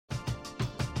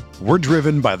We're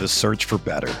driven by the search for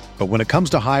better. But when it comes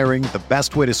to hiring, the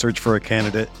best way to search for a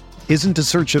candidate isn't to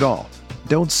search at all.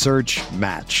 Don't search,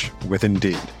 match with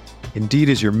Indeed. Indeed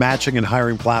is your matching and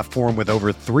hiring platform with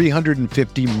over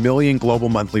 350 million global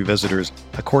monthly visitors,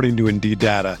 according to Indeed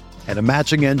data, and a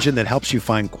matching engine that helps you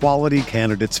find quality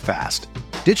candidates fast.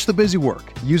 Ditch the busy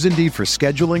work. Use Indeed for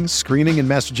scheduling, screening, and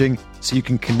messaging so you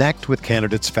can connect with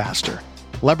candidates faster.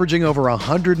 Leveraging over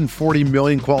 140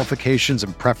 million qualifications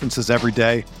and preferences every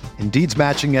day, Indeed's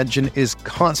matching engine is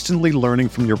constantly learning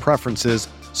from your preferences,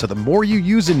 so the more you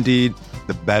use Indeed,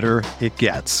 the better it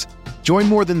gets. Join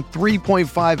more than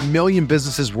 3.5 million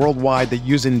businesses worldwide that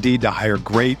use Indeed to hire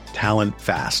great talent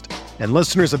fast. And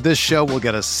listeners of this show will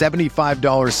get a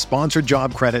 $75 sponsored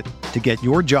job credit to get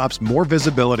your jobs more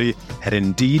visibility at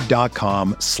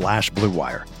Indeed.com/Blue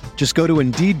Wire. Just go to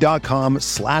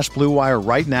Indeed.com/Blue Wire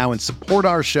right now and support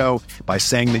our show by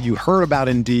saying that you heard about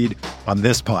Indeed on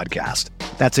this podcast.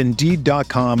 That's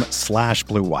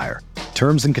Indeed.com/Blue Wire.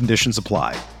 Terms and conditions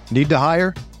apply. Need to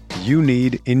hire? You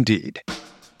need Indeed.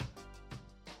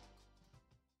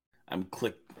 I'm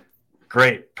clicked.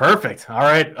 Great. Perfect. All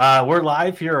right. We're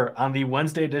live here on the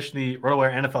Wednesday edition of the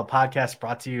RotoWire NFL podcast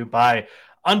brought to you by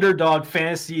Underdog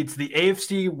Fantasy. It's the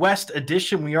AFC West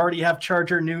edition. We already have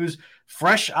Charger news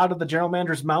fresh out of the general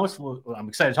manager's mouth. I'm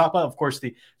excited to talk about, of course,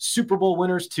 the Super Bowl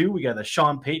winners too. We got the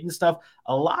Sean Payton stuff.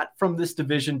 A lot from this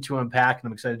division to unpack, and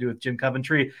I'm excited to do it with Jim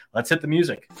Coventry. Let's hit the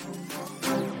music.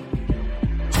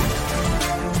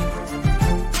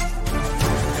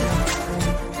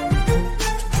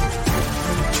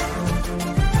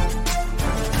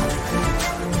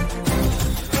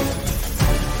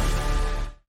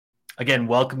 Again,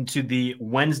 welcome to the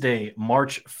Wednesday,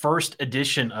 March 1st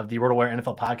edition of the RotoWire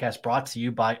NFL podcast brought to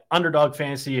you by Underdog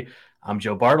Fantasy. I'm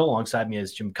Joe Bartle. Alongside me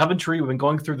is Jim Coventry. We've been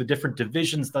going through the different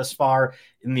divisions thus far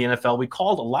in the NFL. We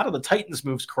called a lot of the Titans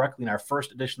moves correctly in our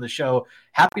first edition of the show.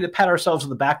 Happy to pat ourselves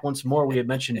on the back once more. We had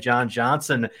mentioned John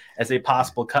Johnson as a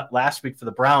possible cut last week for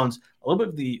the Browns. A little bit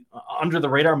of the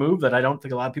under-the-radar move that I don't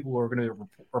think a lot of people were going to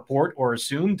report or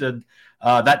assume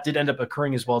that did end up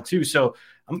occurring as well, too. So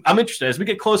I'm interested. As we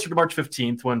get closer to March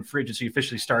 15th, when free agency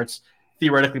officially starts,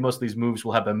 theoretically, most of these moves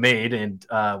will have been made, and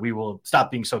we will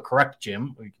stop being so correct,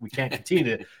 Jim. We can't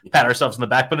continue to pat ourselves on the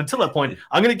back. But until that point,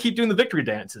 I'm going to keep doing the victory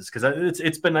dances because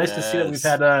it's been nice to see that we've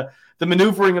had the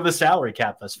maneuvering of the salary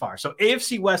cap thus far. So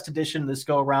AFC West edition this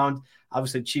go-around,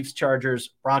 obviously Chiefs, Chargers,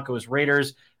 Broncos,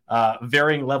 Raiders,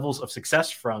 varying levels of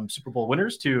success from Super Bowl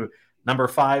winners to number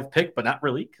 5 pick, but not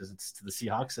really because it's to the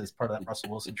Seahawks as part of that Russell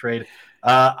Wilson trade.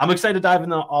 I'm excited to dive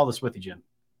into all this with you, Jim.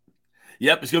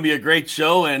 Yep, it's going to be a great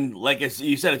show, and like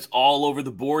you said, it's all over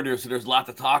the board. So there's a lot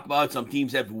to talk about. Some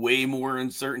teams have way more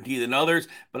uncertainty than others,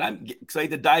 but I'm excited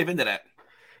to dive into that.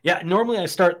 Yeah, normally I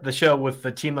start the show with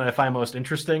the team that I find most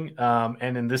interesting,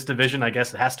 and in this division, I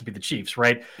guess it has to be the Chiefs,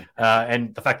 right?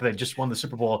 And the fact that they just won the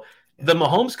Super Bowl. The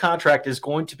Mahomes contract is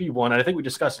going to be one, and I think we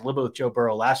discussed a little bit with Joe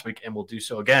Burrow last week, and we'll do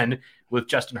so again with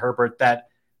Justin Herbert, that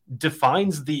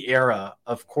defines the era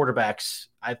of quarterbacks,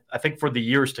 I think, for the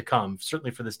years to come, certainly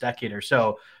for this decade or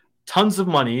so. Tons of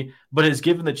money, but has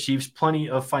given the Chiefs plenty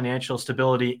of financial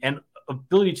stability and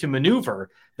ability to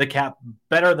maneuver the cap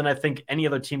better than I think any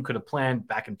other team could have planned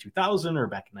back in 2000 or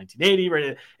back in 1980.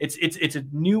 Right? It's a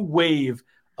new wave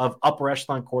of upper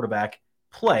echelon quarterback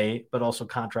play, but also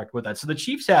contract with that. So the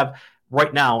Chiefs have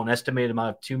right now an estimated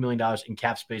amount of $2 million in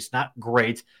cap space. Not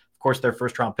great. Of course, their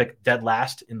first round pick dead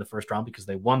last in the first round because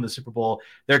they won the Super Bowl.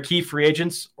 Their key free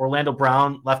agents, Orlando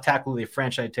Brown, left tackle, the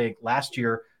franchise take last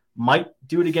year, might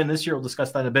do it again this year. We'll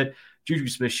discuss that in a bit. Juju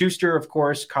Smith-Schuster, of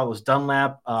course, Carlos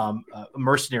Dunlap, a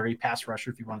mercenary pass rusher,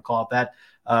 if you want to call it that.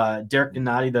 Derek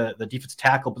Nnadi, the defensive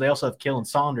tackle, but they also have Kalen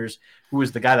Saunders, who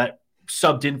is the guy that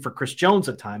subbed in for Chris Jones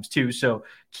at times too. So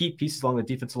key pieces along the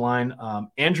defensive line.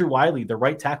 Andrew Wiley, the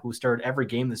right tackle who started every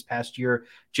game this past year.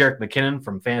 Jerick McKinnon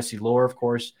from Fantasy Lore, of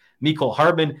course. Mecole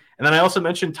Hardman. And then I also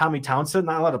mentioned Tommy Townsend.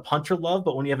 Not a lot of punter love,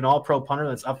 but when you have an all-pro punter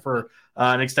that's up for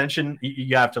an extension,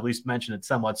 you have to at least mention it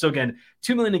somewhat. So again,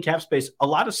 $2 million in cap space, a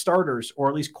lot of starters or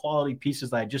at least quality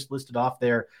pieces that I just listed off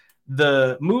there.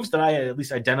 The moves that I at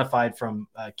least identified from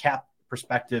a cap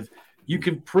perspective, you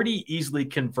can pretty easily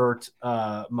convert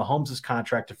Mahomes'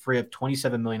 contract to free up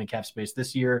 $27 million in cap space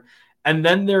this year. And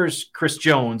then there's Chris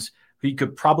Jones, who you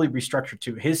could probably restructure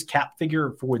to. His cap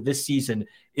figure for this season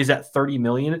is at $30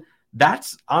 million.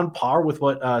 That's on par with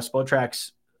what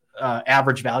Spotrac's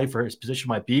average value for his position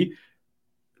might be.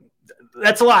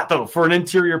 That's a lot, though, for an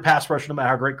interior pass rusher, no matter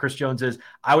how great Chris Jones is.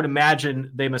 I would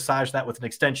imagine they massage that with an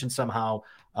extension somehow.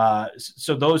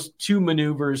 So those two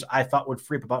maneuvers I thought would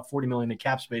free up about $40 million in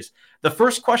cap space. The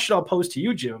first question I'll pose to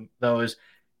you, Jim, though, is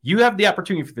you have the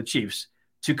opportunity for the Chiefs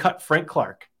to cut Frank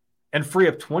Clark and free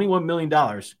up $21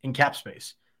 million in cap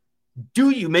space, do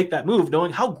you make that move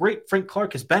knowing how great Frank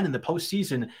Clark has been in the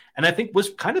postseason? And I think was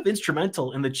kind of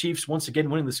instrumental in the Chiefs once again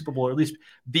winning the Super Bowl, or at least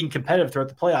being competitive throughout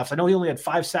the playoffs. I know he only had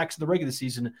 5 sacks in the regular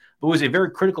season, but was a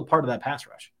very critical part of that pass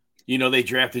rush. You know, they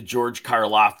drafted George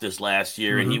Karlaftis last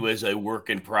year, and he was a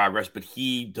work in progress, but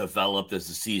he developed as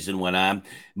the season went on.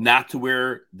 Not to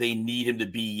where they need him to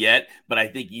be yet, but I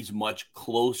think he's much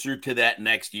closer to that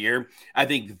next year. I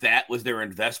think that was their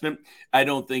investment. I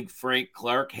don't think Frank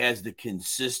Clark has the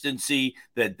consistency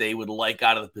that they would like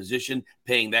out of the position,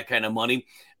 paying that kind of money.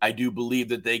 I do believe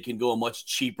that they can go a much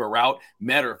cheaper route.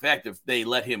 Matter of fact, if they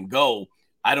let him go,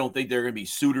 I don't think they're going to be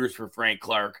suitors for Frank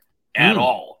Clark at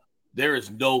all. There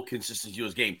is no consistency to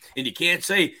his game. And you can't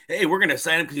say, hey, we're going to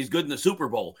sign him because he's good in the Super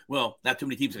Bowl. Well, not too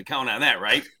many teams can count on that,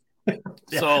 right?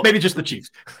 So maybe just the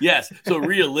Chiefs. Yes. So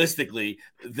realistically,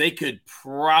 they could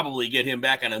probably get him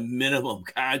back on a minimum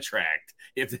contract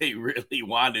if they really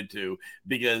wanted to,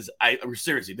 because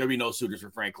seriously, there'd be no suitors for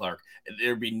Frank Clark.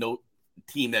 There'd be no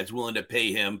team that's willing to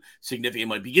pay him significant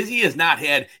money because he has not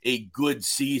had a good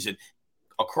season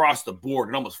across the board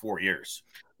in almost 4 years.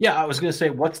 Yeah, I was going to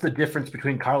say, what's the difference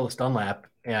between Carlos Dunlap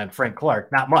and Frank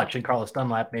Clark? Not much. And Carlos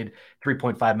Dunlap made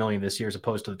 $3.5 million this year as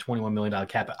opposed to the $21 million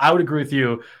cap. I would agree with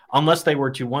you, unless they were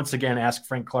to once again ask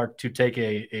Frank Clark to take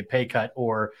a pay cut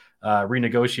or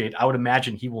renegotiate. I would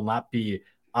imagine he will not be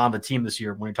on the team this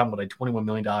year when you're talking about $21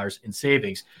 million in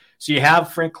savings. So you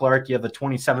have Frank Clark, you have the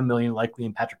 $27 million likely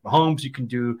in Patrick Mahomes. You can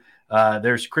do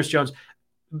there's Chris Jones.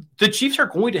 The Chiefs are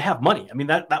going to have money. I mean,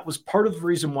 that was part of the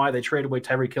reason why they traded away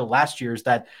Tyreek Hill last year, is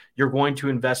that you're going to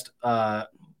invest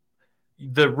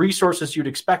the resources you'd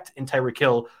expect in Tyreek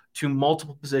Hill to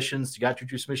multiple positions. You got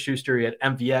Juju Smith-Schuster, you had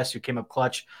MVS, who came up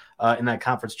clutch in that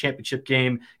conference championship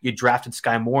game. You drafted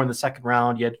Sky Moore in the second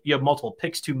round. You have multiple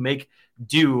picks to make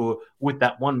do with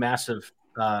that one massive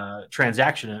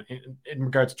transaction in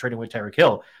regards to trading away Tyreek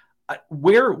Hill.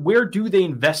 Where do they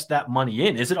invest that money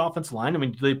in? Is it offensive line? I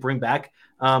mean, do they bring back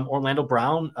Orlando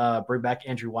Brown, bring back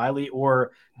Andrew Wiley,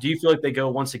 or do you feel like they go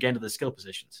once again to the skill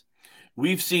positions?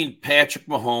 We've seen Patrick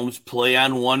Mahomes play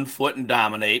on one foot and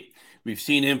dominate. We've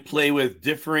seen him play with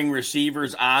differing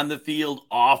receivers on the field,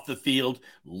 off the field,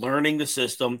 learning the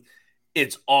system.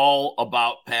 It's all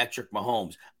about Patrick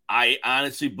Mahomes. I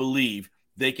honestly believe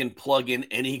they can plug in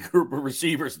any group of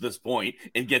receivers at this point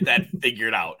and get that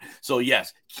figured out. So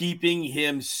yes, keeping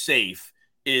him safe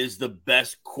is the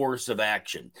best course of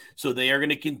action. So they are going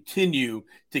to continue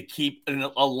to keep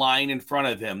a line in front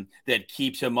of him that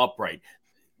keeps him upright.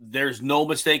 There's no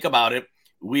mistake about it.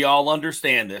 We all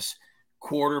understand this.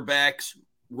 Quarterbacks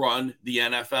run the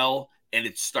NFL, and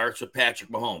it starts with Patrick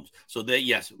Mahomes. So that,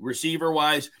 yes,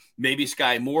 receiver-wise, maybe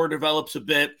Sky Moore develops a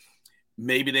bit.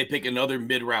 Maybe they pick another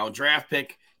mid-round draft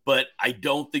pick, but I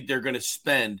don't think they're going to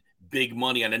spend big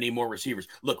money on any more receivers.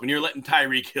 Look, when you're letting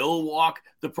Tyreek Hill walk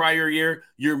the prior year,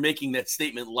 you're making that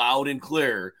statement loud and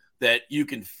clear that you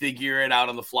can figure it out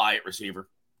on the fly at receiver.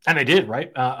 And they did,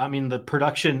 right? I mean, the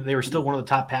production, they were still one of the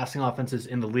top passing offenses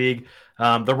in the league.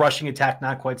 The rushing attack,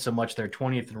 not quite so much. They're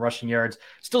 20th in rushing yards.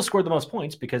 Still scored the most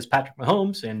points because Patrick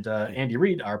Mahomes and Andy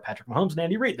Reid are Patrick Mahomes and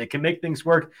Andy Reid. They can make things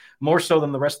work more so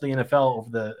than the rest of the NFL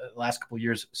over the last couple of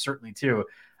years, certainly too.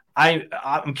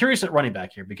 I'm curious at running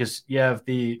back here because you have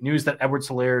the news that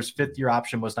Edwards-Helaire's fifth-year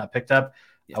option was not picked up.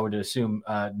 Yeah. I would assume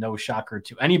no shocker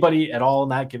to anybody at all in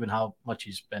that, given how much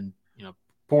he's been,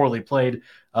 poorly played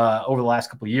over the last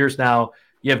couple of years now.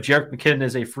 You have Jerick McKinnon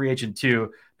as a free agent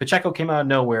too. Pacheco came out of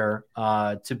nowhere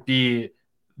to be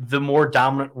the more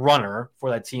dominant runner for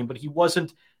that team, but he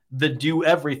wasn't the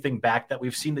do-everything back that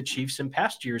we've seen the Chiefs in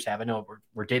past years have. I know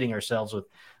we're dating ourselves with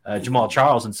Jamal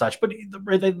Charles and such, but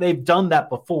they've done that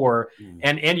before,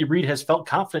 and Andy Reid has felt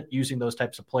confident using those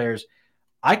types of players.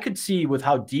 I could see with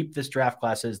how deep this draft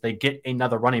class is, they get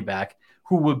another running back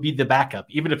who would be the backup,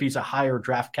 even if he's a higher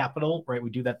draft capital, right? We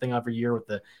do that thing every year with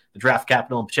the draft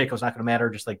capital, and Pacheco's not going to matter,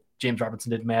 just like James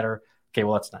Robinson didn't matter. Okay,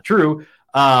 well, that's not true.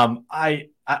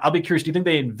 I'll be curious. Do you think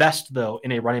they invest, though,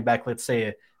 in a running back, let's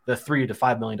say the $3 to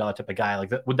 $5 million type of guy?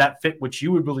 Like that, would that fit what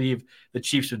you would believe the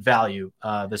Chiefs would value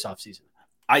this offseason?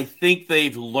 I think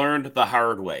they've learned the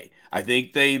hard way. I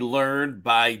think they learned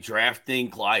by drafting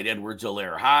Clyde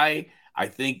Edwards-Helaire high. I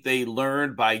think they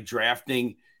learned by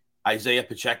drafting Isaiah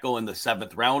Pacheco in the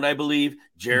 7th round, I believe.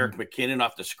 Jerick McKinnon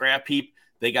off the scrap heap.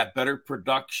 They got better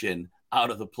production out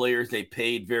of the players they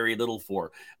paid very little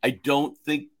for. I don't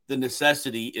think the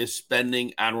necessity is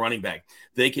spending on running back.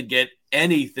 They could get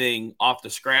anything off the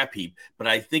scrap heap, but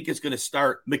I think it's going to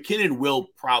start. McKinnon will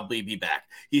probably be back.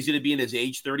 He's going to be in his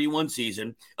age 31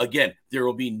 season. Again, there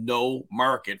will be no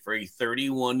market for a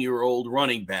 31-year-old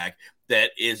running back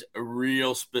that is a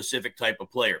real specific type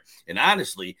of player. And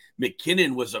honestly,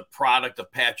 McKinnon was a product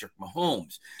of Patrick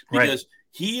Mahomes because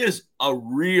he is a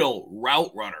real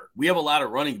route runner. We have a lot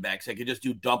of running backs that can just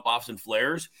do dump offs and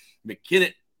flares.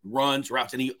 McKinnon runs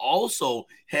routes, and he also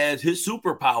has his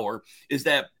superpower is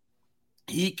that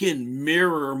he can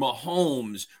mirror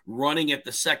Mahomes running at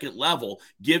the second level,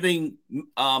 giving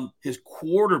his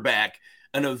quarterback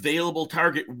an available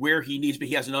target where he needs, but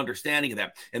he has an understanding of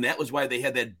that. And that was why they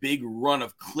had that big run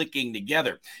of clicking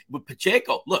together. But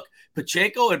Pacheco,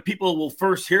 and people will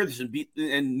first hear this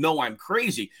and know I'm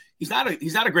crazy. He's not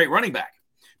a great running back.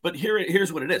 But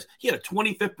here's what it is. He had a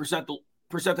 25th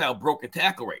percentile broken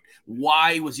tackle rate.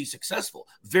 Why was he successful?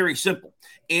 Very simple.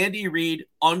 Andy Reid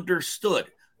understood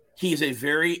he is a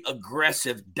very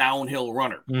aggressive downhill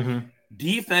runner. Mm-hmm.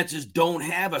 Defenses don't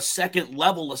have a second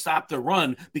level to stop the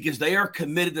run because they are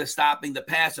committed to stopping the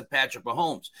pass of Patrick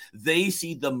Mahomes. They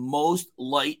see the most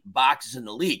light boxes in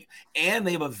the league, and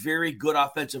they have a very good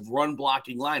offensive run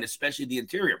blocking line, especially the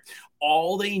interior.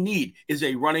 All they need is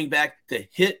a running back to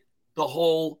hit the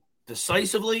hole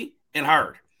decisively and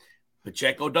hard.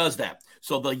 Pacheco does that.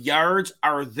 So the yards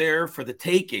are there for the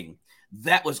taking.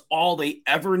 That was all they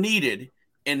ever needed.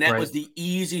 And that was the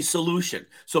easy solution.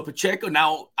 So Pacheco,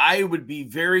 now I would be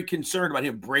very concerned about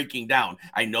him breaking down.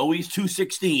 I know he's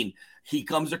 216. He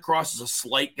comes across as a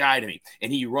slight guy to me,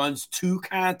 and he runs to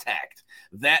contact.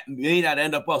 That may not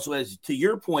end up well. So as to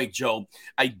your point, Joe,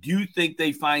 I do think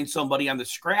they find somebody on the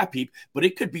scrap heap, but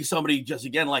it could be somebody just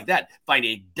again like that. Find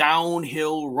a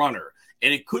downhill runner,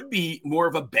 and it could be more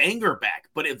of a banger back.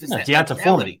 But if it's Deonta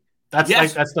Foreman.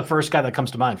 That's the first guy that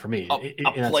comes to mind for me.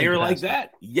 A player like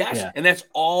that. Yes. Yeah. And that's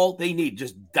all they need.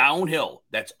 Just downhill.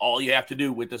 That's all you have to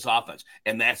do with this offense.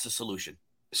 And that's the solution.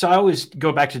 So I always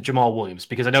go back to Jamal Williams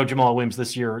because I know Jamal Williams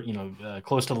this year,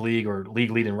 close to the league or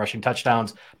league lead in rushing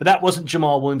touchdowns, but that wasn't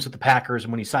Jamal Williams with the Packers.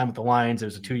 And when he signed with the Lions, it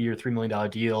was a 2-year, $3 million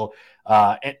deal.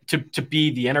 And to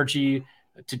be the energy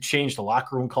to change the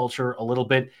locker room culture a little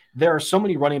bit. There are so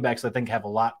many running backs I think have a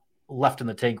lot left in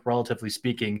the tank, relatively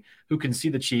speaking, who can see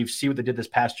the Chiefs, see what they did this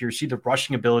past year, see the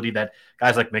rushing ability that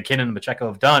guys like McKinnon and Pacheco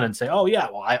have done and say, oh, yeah,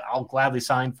 well, I'll gladly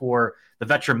sign for the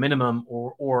veteran minimum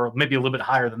or maybe a little bit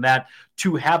higher than that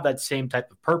to have that same type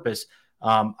of purpose.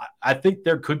 I think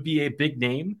there could be a big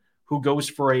name who goes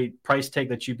for a price tag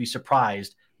that you'd be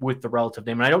surprised with the relative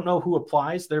name. And I don't know who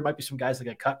applies. There might be some guys that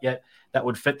get cut yet that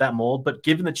would fit that mold. But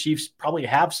given the Chiefs probably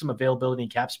have some availability in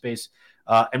cap space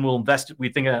and will invest, we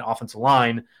think, in an offensive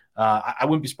line, I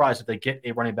wouldn't be surprised if they get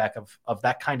a running back of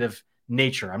that kind of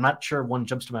nature. I'm not sure one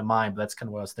jumps to my mind, but that's kind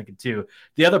of what I was thinking too.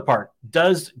 The other part,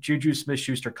 does Juju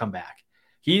Smith-Schuster come back?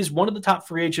 He's one of the top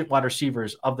free agent wide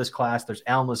receivers of this class. There's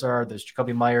Allen Lazard, there's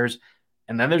Jacoby Myers,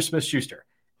 and then there's Smith-Schuster.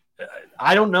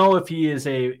 I don't know if he is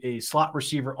a slot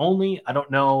receiver only. I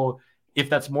don't know if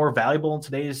that's more valuable in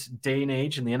today's day and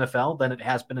age in the NFL than it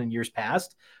has been in years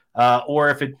past, or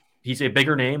if he's a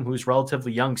bigger name who's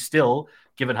relatively young still,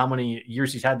 given how many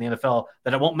years he's had in the NFL,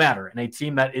 that it won't matter. And a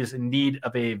team that is in need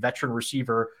of a veteran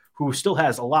receiver who still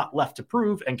has a lot left to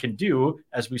prove and can do,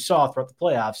 as we saw throughout the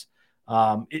playoffs,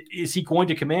 is he going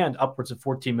to command upwards of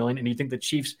 $14 million? And you think the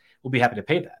Chiefs will be happy to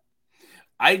pay that?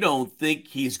 I don't think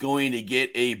he's going to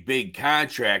get a big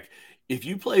contract. If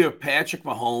you play with Patrick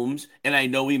Mahomes, and I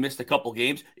know he missed a couple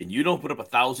games, and you don't put up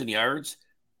 1,000 yards,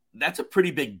 that's a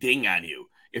pretty big ding on you.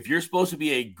 If you're supposed to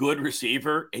be a good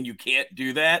receiver and you can't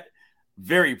do that,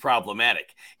 very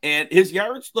problematic. And his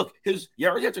yards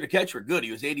after the catch were good.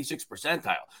 He was 86th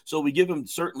percentile. So we give him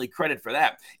certainly credit for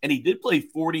that. And he did play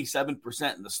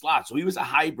 47% in the slot. So he was a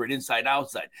hybrid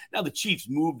inside-outside. Now the Chiefs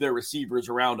move their receivers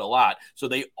around a lot. So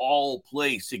they all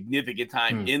play significant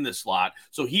time in the slot.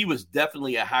 So he was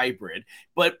definitely a hybrid.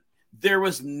 But there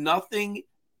was nothing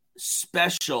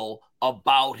special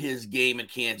about his game in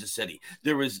Kansas City.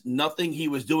 There was nothing he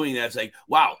was doing that's like,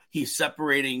 wow, he's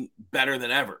separating better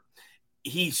than ever.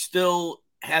 He still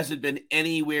hasn't been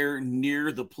anywhere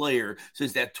near the player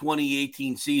since that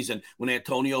 2018 season when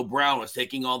Antonio Brown was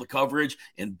taking all the coverage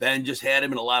and Ben just had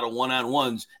him in a lot of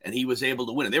one-on-ones and he was able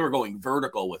to win. And they were going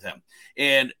vertical with him.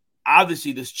 And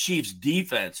obviously this Chiefs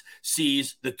defense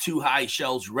sees the too high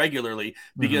shells regularly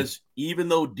because even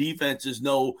though defenses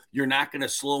know you're not going to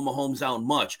slow Mahomes down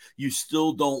much, you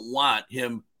still don't want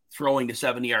him throwing to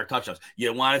 70-yard touchdowns.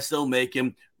 You want to still make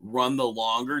him run the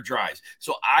longer drives.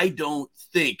 So I don't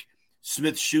think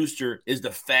Smith-Schuster is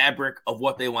the fabric of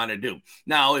what they want to do.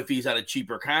 Now, if he's on a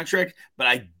cheaper contract, but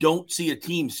I don't see a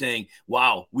team saying,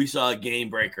 wow, we saw a game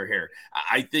breaker here.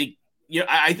 I think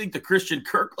the Christian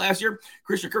Kirk last year,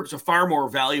 Christian Kirk's a far more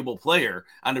valuable player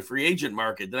on the free agent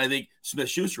market than I think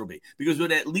Smith-Schuster will be. Because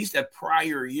with at least that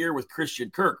prior year with Christian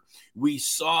Kirk, we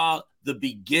saw the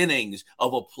beginnings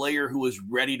of a player who was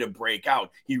ready to break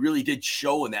out. He really did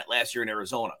show in that last year in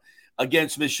Arizona. Again,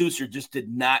 Smith-Schuster just did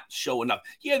not show enough.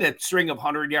 He had that string of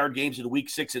 100-yard games in week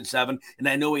 6 and 7, and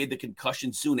I know he had the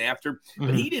concussion soon after,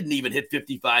 but he didn't even hit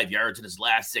 55 yards in his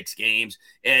last 6 games,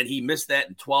 and he missed that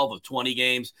in 12 of 20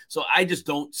 games. So I just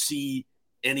don't see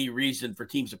any reason for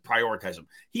teams to prioritize him.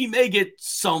 He may get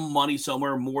some money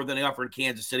somewhere more than they offer in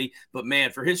Kansas City, but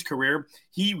man, for his career,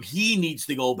 he needs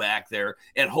to go back there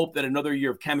and hope that another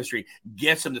year of chemistry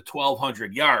gets him to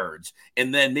 1,200 yards,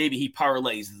 and then maybe he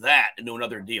parlays that into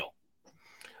another deal.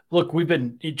 Look, we've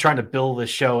been trying to build this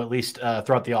show, at least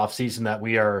throughout the offseason, that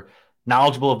we are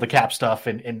knowledgeable of the cap stuff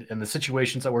and the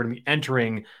situations that we're going to be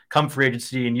entering come free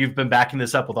agency. And you've been backing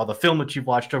this up with all the film that you've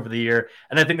watched over the year.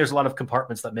 And I think there's a lot of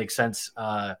compartments that make sense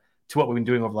to what we've been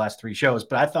doing over the last 3 shows.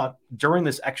 But I thought during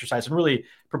this exercise and really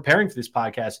preparing for this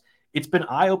podcast, it's been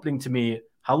eye-opening to me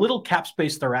how little cap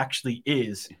space there actually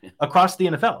is across the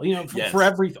NFL,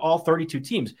 for all 32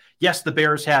 teams. Yes, the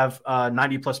Bears have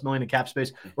 90 plus million in cap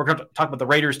space. We're going to talk about the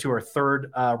Raiders, who are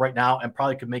third right now and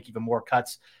probably could make even more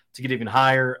cuts to get even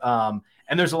higher.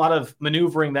 And there's a lot of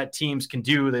maneuvering that teams can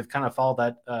do. They've kind of followed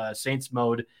that Saints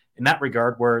mode in that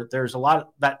regard, where there's a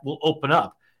lot that will open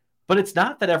up. But it's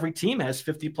not that every team has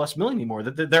 50 plus million anymore.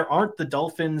 There aren't the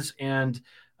Dolphins and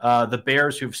the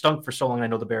Bears, who've stunk for so long. I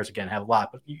know the Bears, again, have a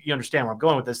lot, but you understand where I'm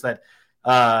going with this, that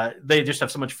they just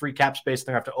have so much free cap space,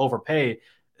 they have to overpay.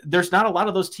 There's not a lot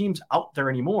of those teams out there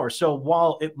anymore. So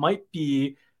while it might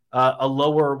be a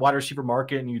lower wide receiver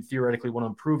market and you theoretically want to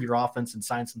improve your offense and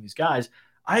sign some of these guys,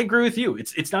 I agree with you.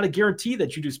 It's not a guarantee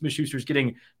that Juju Smith-Schuster is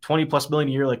getting 20 plus million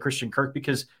a year like Christian Kirk,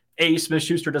 because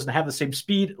Smith-Schuster doesn't have the same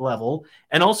speed level.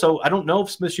 And also, I don't know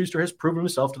if Smith-Schuster has proven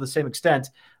himself to the same extent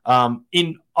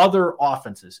in other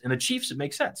offenses. In the Chiefs, it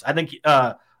makes sense. I think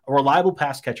a reliable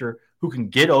pass catcher who can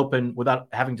get open without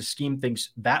having to scheme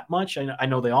things that much, I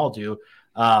know they all do,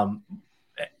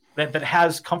 that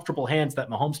has comfortable hands that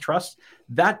Mahomes trusts,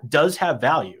 that does have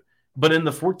value. But in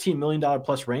the $14 million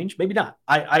plus range, maybe not.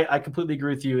 I completely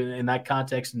agree with you in that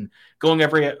context. And going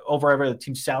over every other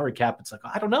team's salary cap, it's like,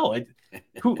 I don't know.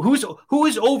 Who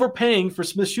is overpaying for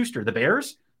Smith-Schuster? The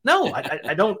Bears? No,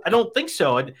 I don't think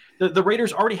so. The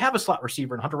Raiders already have a slot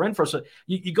receiver in Hunter Renfrow. So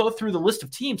you go through the list of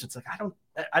teams. It's like,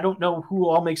 I don't know who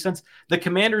all makes sense. The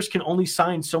Commanders can only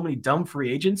sign so many dumb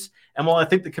free agents. And while I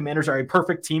think the Commanders are a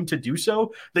perfect team to do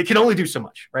so, they can only do so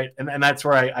much, right? And that's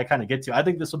where I kind of get to. I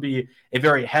think this will be a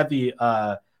very heavy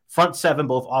front seven,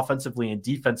 both offensively and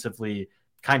defensively,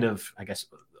 kind of, I guess,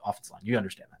 offensive line. You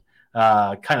understand that.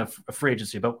 Kind of a free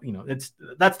agency, but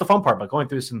that's the fun part about going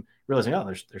through this and realizing,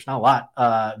 there's not a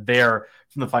lot there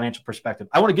from the financial perspective.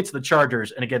 I want to get to the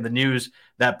Chargers, and again, the news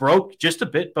that broke just a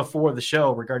bit before the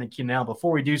show regarding Keenan Allen.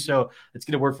 Before we do so, let's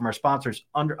get a word from our sponsors,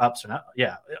 Underdog.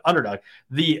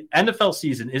 The NFL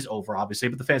season is over, obviously,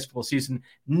 but the fantasy football season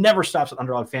never stops at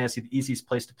Underdog Fantasy, the easiest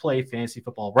place to play fantasy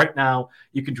football. Right now,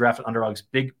 you can draft at Underdog's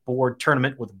big board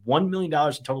tournament with $1 million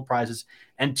in total prizes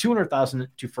and $200,000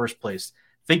 to first place.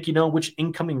 Think you know which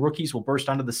incoming rookies will burst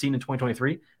onto the scene in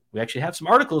 2023? We actually have some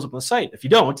articles up on the site. If you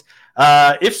don't,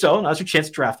 if so, now's your chance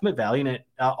to draft them at value. And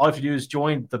all you have to do is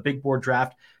join the big board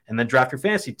draft and then draft your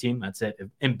fantasy team. That's it.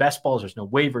 In best balls, there's no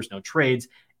waivers, no trades,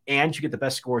 and you get the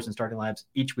best scores in starting lineups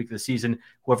each week of the season.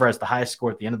 Whoever has the highest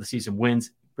score at the end of the season wins.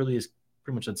 It really is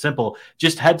pretty much that simple.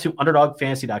 Just head to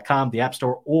UnderdogFantasy.com, the App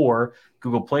Store, or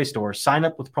Google Play Store. Sign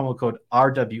up with promo code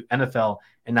RWNFL,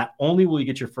 and not only will you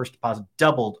get your first deposit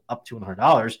doubled up to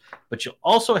 $100, but you'll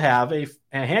also have a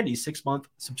handy 6-month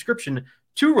subscription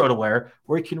to RotoWire,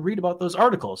 where you can read about those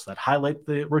articles that highlight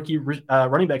the rookie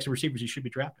running backs and receivers you should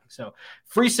be drafting. So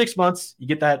free 6 months, you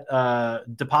get that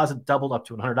deposit doubled up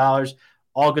to $100.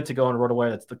 All good to go on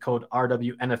RotoWire. That's the code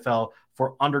RWNFL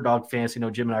for Underdog Fantasy. No,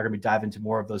 Jim and I are going to be diving into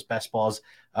more of those best balls,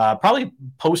 probably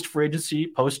post-free agency,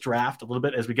 post-draft a little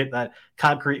bit as we get that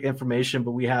concrete information.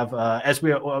 But we have, as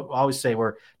we always say,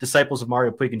 we're disciples of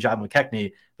Mario Puig and John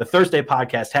McKechnie. The Thursday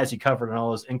podcast has you covered on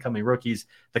all those incoming rookies.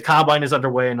 The Combine is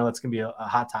underway. I know that's going to be a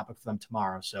hot topic for them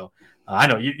tomorrow. So I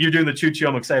know you're doing the choo-choo.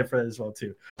 I'm excited for that as well,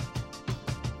 too.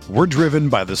 We're driven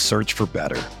by the search for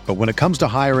better. But when it comes to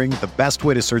hiring, the best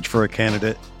way to search for a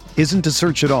candidate isn't to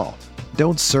search at all.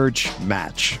 Don't search,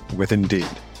 match with Indeed.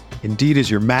 Indeed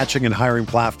is your matching and hiring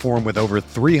platform with over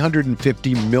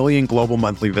 350 million global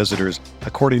monthly visitors,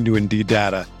 according to Indeed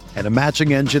data, and a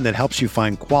matching engine that helps you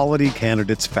find quality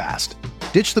candidates fast.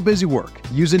 Ditch the busy work.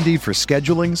 Use Indeed for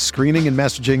scheduling, screening, and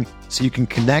messaging so you can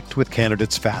connect with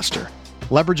candidates faster.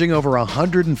 Leveraging over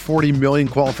 140 million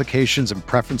qualifications and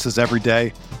preferences every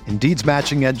day, Indeed's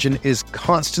matching engine is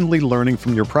constantly learning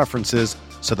from your preferences,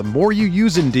 so the more you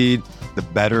use Indeed, the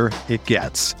better it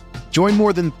gets. Join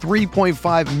more than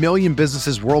 3.5 million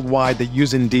businesses worldwide that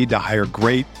use Indeed to hire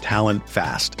great talent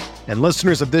fast. And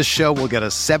listeners of this show will get a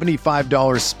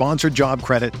 $75 sponsored job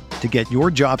credit to get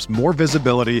your jobs more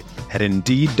visibility at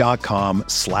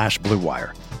Indeed.com/Blue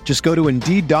Wire. Just go to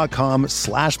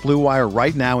Indeed.com/Blue Wire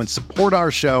right now and support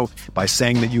our show by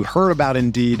saying that you heard about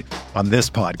Indeed on this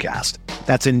podcast.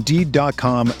 That's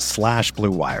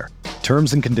Indeed.com/Blue Wire.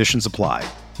 Terms and conditions apply.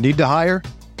 Need to hire?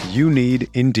 You need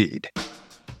Indeed.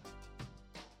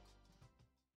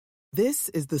 This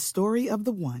is the story of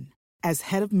the one. As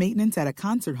head of maintenance at a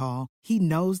concert hall, he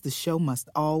knows the show must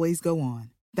always go on.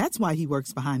 That's why he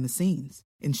works behind the scenes,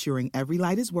 ensuring every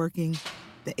light is working,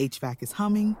 the HVAC is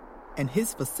humming, and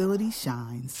his facility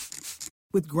shines.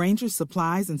 With Grainger's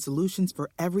supplies and solutions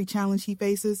for every challenge he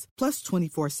faces, plus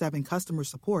 24/7 customer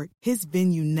support, his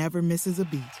venue never misses a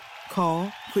beat.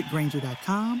 Call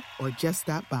quickgrainger.com or just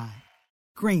stop by.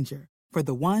 Grainger, for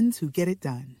the ones who get it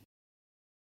done.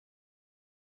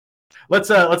 Let's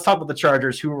talk about the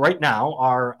Chargers, who right now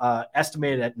are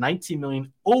estimated at $19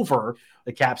 million over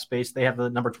the cap space. They have the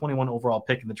number 21 overall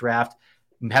pick in the draft,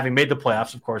 having made the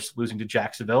playoffs, of course, losing to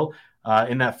Jacksonville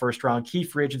in that first round. Key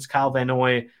free agents Kyle Van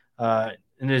Noy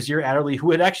and Nazir Adderley, who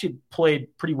had actually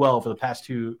played pretty well over the past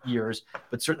 2 years,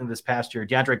 but certainly this past year.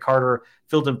 DeAndre Carter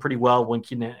filled in pretty well when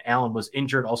Keenan Allen was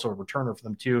injured, also a returner for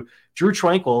them too. Drew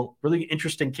Tranquill, really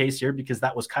interesting case here because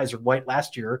that was Kaiser White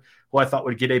last year, who I thought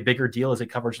would get a bigger deal as a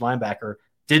coverage linebacker.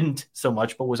 Didn't so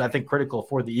much, but was, I think, critical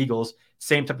for the Eagles.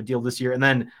 Same type of deal this year. And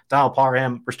then Donald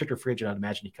Parham, restricted free agent, I'd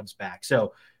imagine he comes back.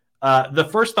 So the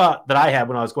first thought that I had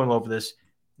when I was going over this,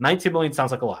 $19 million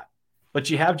sounds like a lot. But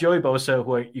you have Joey Bosa,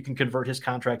 who you can convert his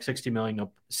contract $16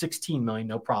 million,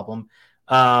 no problem.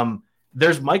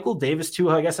 There's Michael Davis, too.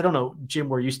 I guess I don't know, Jim,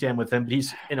 where you stand with him, but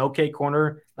he's an okay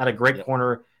corner, not a great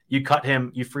corner. You cut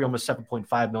him, you free almost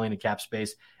 $7.5 million in cap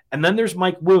space. And then there's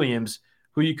Mike Williams,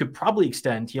 who you could probably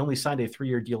extend. He only signed a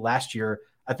 3-year deal last year.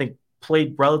 I think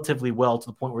played relatively well to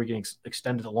the point where you're getting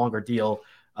extended a longer deal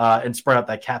and spread out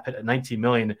that cap hit at $19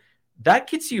 million. That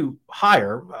gets you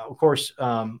higher. Of course,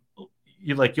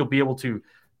 you'll be able to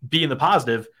be in the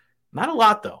positive. Not a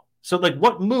lot, though. So,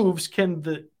 what moves can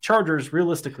the Chargers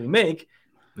realistically make?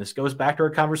 And this goes back to our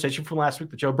conversation from last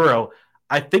week with Joe Burrow.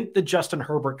 I think the Justin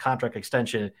Herbert contract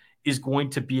extension is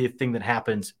going to be a thing that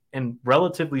happens and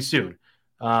relatively soon.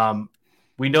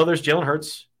 We know there's Jalen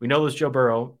Hurts. We know there's Joe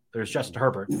Burrow. There's Justin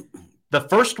Herbert. The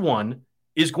first one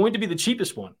is going to be the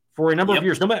cheapest one for a number of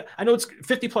years. No matter, I know it's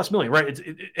 $50+ million, right?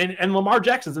 And Lamar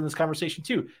Jackson's in this conversation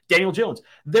too. Daniel Jones.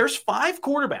 There's 5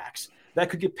 quarterbacks that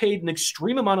could get paid an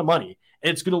extreme amount of money,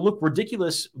 and it's going to look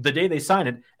ridiculous the day they sign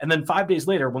it. And then 5 days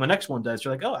later, when the next one does,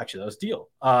 you're like, oh, actually, that was a deal.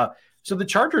 So the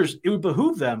Chargers, it would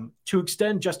behoove them to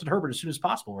extend Justin Herbert as soon as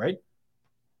possible, right?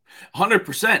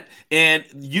 100%. And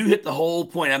you hit the whole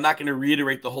point. I'm not going to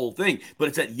reiterate the whole thing, but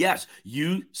it's that, yes,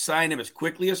 you sign him as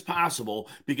quickly as possible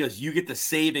because you get the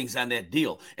savings on that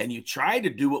deal. And you try to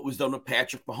do what was done with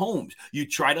Patrick Mahomes. You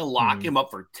try to lock him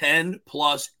up for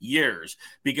 10+ years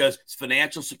because it's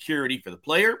financial security for the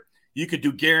player. You could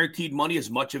do guaranteed money,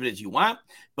 as much of it as you want,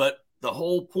 but the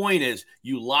whole point is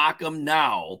you lock them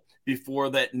now before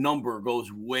that number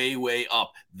goes way, way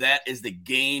up. That is the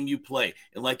game you play.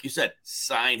 And like you said,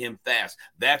 sign him fast.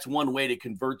 That's one way to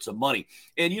convert some money.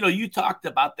 And, you talked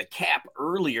about the cap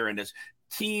earlier in this.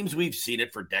 Teams, we've seen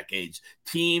it for decades.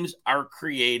 Teams are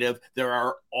creative. There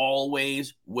are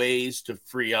always ways to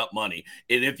free up money.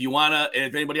 And if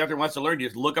anybody out there wants to learn,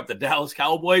 just look up the Dallas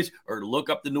Cowboys or look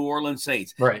up the New Orleans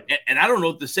Saints. Right. And I don't know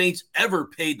if the Saints ever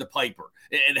paid the piper.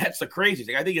 And that's the crazy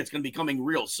thing. I think it's going to be coming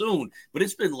real soon, but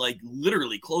it's been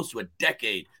literally close to a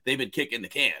decade they've been kicking the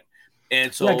can.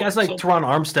 And so guys like Teron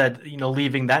Armstead,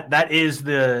 leaving that is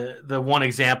the one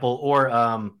example, or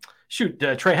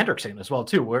Trey Hendrickson as well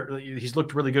too, where he's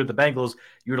looked really good at the Bengals.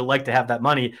 You would have liked to have that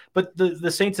money, but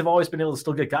the Saints have always been able to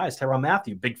still get guys. Tyrann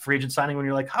Mathieu, big free agent signing, when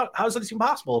you're like, how is that even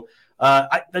possible?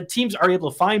 The teams are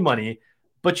able to find money,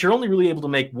 but you're only really able to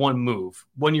make one move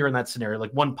when you're in that scenario,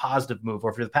 like one positive move.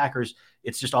 Or if you're the Packers,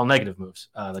 it's just all negative moves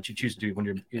that you choose to do when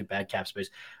you're in bad cap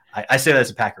space. I say that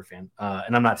as a Packer fan,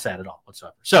 and I'm not sad at all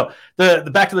whatsoever. So the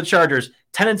back to the Chargers,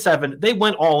 10-7. They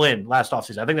went all in last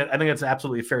offseason. I think that's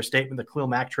absolutely a fair statement. The Khalil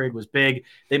Mack trade was big.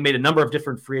 They made a number of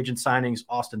different free agent signings.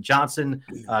 Austin Johnson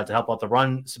to help out the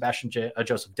run. Sebastian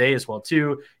Joseph Day as well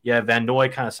too. Yeah, Van Noy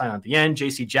kind of signed at the end.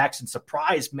 J.C. Jackson,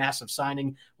 surprise, massive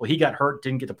signing. Well, he got hurt,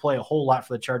 didn't get to play a whole lot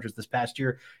for the Chargers this past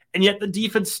year, and yet the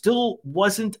defense still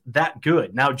wasn't that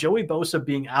good. Now, Joey Bosa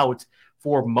being out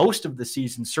for most of the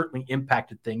season certainly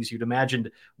impacted things. You'd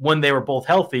imagined when they were both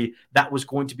healthy, that was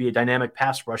going to be a dynamic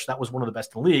pass rush. That was one of the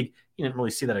best in the league. You didn't really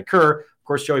see that occur. Of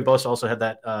course, Joey Bosa also had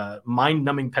that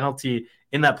mind-numbing penalty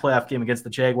in that playoff game against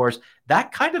the Jaguars.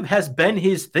 That kind of has been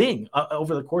his thing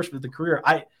over the course of the career.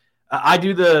 I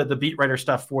do the beat writer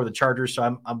stuff for the Chargers, so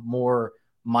I'm more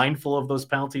mindful of those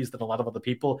penalties than a lot of other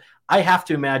people. I have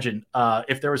to imagine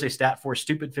if there was a stat for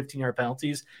stupid 15-yard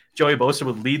penalties, Joey Bosa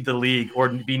would lead the league or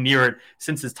be near it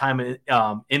since his time in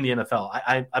the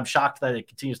NFL. I'm shocked that it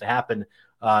continues to happen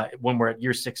when we're at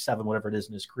year 6, 7, whatever it is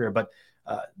in his career. But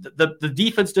the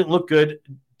defense didn't look good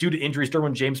due to injuries.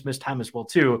 Derwin James missed time as well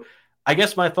too. I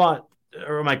guess my thought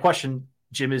or my question,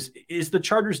 Jim, is the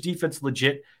Chargers defense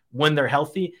legit when they're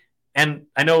healthy? And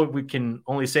I know we can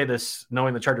only say this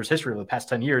knowing the Chargers' history over the past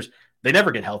 10 years. They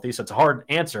never get healthy, so it's a hard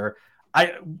answer.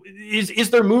 Is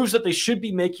there moves that they should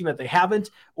be making that they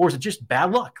haven't, or is it just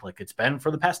bad luck like it's been for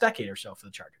the past decade or so for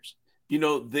the Chargers?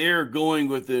 They're going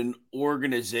with an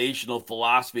organizational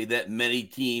philosophy that many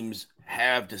teams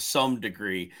have to some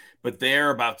degree, but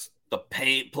they're about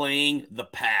playing the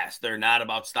pass. They're not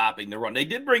about stopping the run. They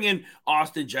did bring in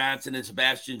Austin Johnson and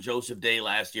Sebastian Joseph Day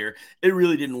last year. It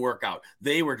really didn't work out.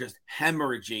 They were just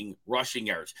hemorrhaging rushing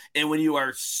yards. And when you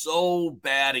are so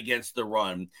bad against the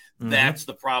run, that's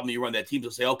the problem you run. That teams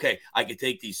will say, okay, I can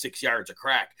take these 6 yards a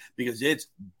crack because it's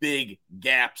big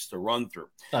gaps to run through.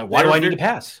 Why do I need to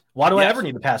pass? Why do I ever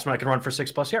need to pass when I can run for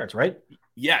 6+ yards, right?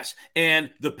 Yes, and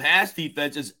the pass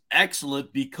defense is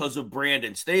excellent because of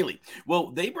Brandon Staley.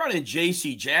 Well, they brought in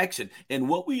J.C. Jackson, and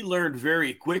what we learned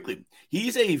very quickly,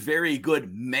 he's a very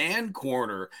good man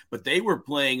corner, but they were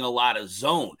playing a lot of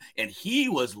zone, and he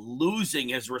was losing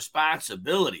his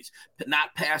responsibilities,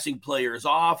 not passing players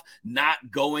off, not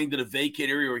going to the vacant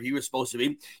area where he was supposed to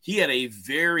be. He had a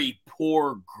very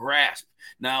poor grasp.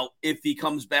 Now, if he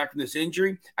comes back from this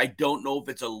injury, I don't know if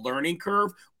it's a learning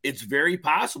curve. It's very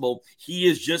possible he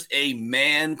is just a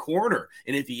man corner.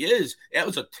 And if he is, that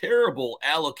was a terrible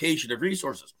allocation of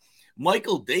resources.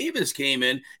 Michael Davis came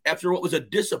in after what was a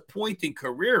disappointing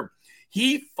career.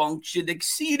 He functioned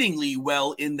exceedingly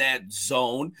well in that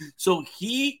zone, so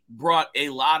he brought a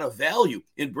lot of value.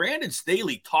 And Brandon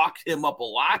Staley talked him up a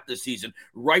lot this season,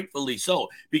 rightfully so,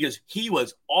 because he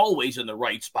was always in the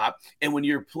right spot. And when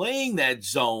you're playing that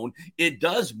zone, it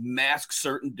does mask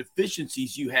certain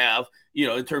deficiencies you have,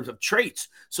 in terms of traits.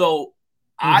 So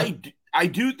I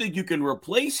do think you can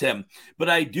replace him, but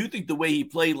I do think the way he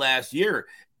played last year,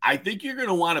 I think you're going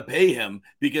to want to pay him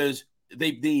because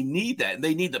they need that.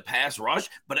 They need the pass rush.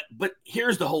 But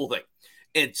here's the whole thing.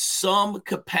 In some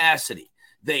capacity,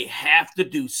 they have to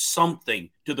do something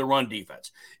to the run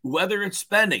defense, whether it's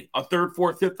spending a 3rd,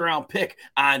 4th, 5th round pick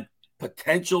on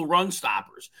potential run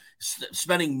stoppers,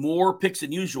 spending more picks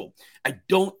than usual. I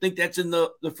don't think that's in the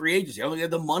free agency. I don't think they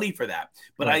have the money for that.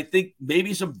 But right. I think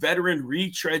maybe some veteran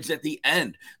retreads at the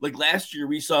end. Like last year,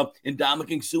 we saw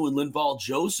Ndamukong Suh and Linval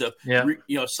Joseph,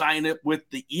 sign up with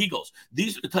the Eagles.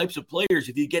 These are the types of players,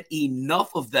 if you get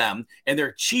enough of them and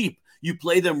they're cheap, you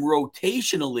play them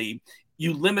rotationally,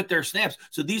 you limit their snaps.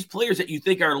 So these players that you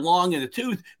think are long in the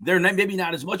tooth, they're maybe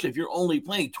not as much if you're only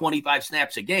playing 25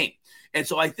 snaps a game. And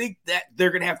so I think that they're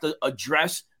going to have to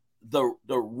address the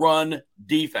run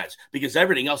defense because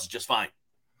everything else is just fine.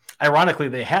 Ironically,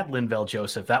 they had Linval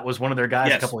Joseph. That was one of their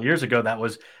guys a couple of years ago. That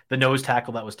was the nose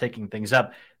tackle that was taking things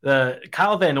up.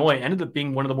 Kyle Van Noy ended up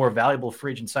being one of the more valuable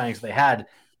free agent signings they had.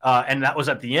 And that was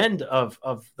at the end of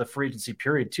the free agency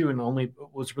period too. And only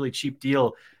was a really cheap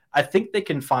deal. I think they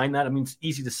can find that. I mean, it's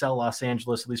easy to sell Los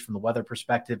Angeles, at least from the weather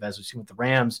perspective, as we've seen with the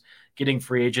Rams getting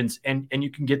free agents. And you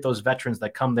can get those veterans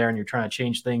that come there and you're trying to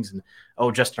change things. And,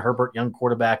 Justin Herbert, young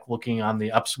quarterback, looking on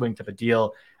the upswing type of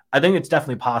deal. I think it's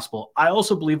definitely possible. I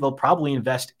also believe they'll probably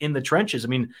invest in the trenches. I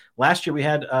mean, last year we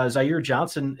had Zaire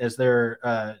Johnson as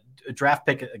their draft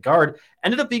pick at guard,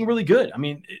 ended up being really good. I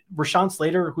mean, Rashawn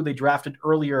Slater, who they drafted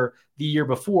earlier the year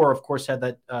before, of course, had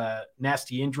that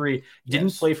nasty injury,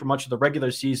 didn't play for much of the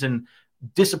regular season.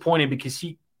 Disappointing because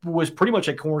he was pretty much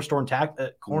a cornerstone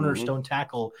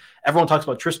tackle. Everyone talks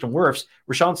about Tristan Wirfs.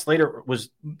 Rashawn Slater was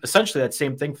essentially that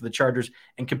same thing for the Chargers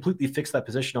and completely fixed that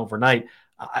position overnight.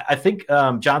 I think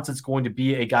Johnson's going to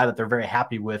be a guy that they're very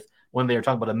happy with when they were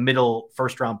talking about a middle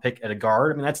first-round pick at a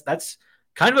guard. I mean, that's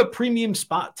kind of a premium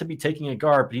spot to be taking a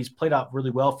guard, but he's played out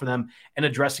really well for them and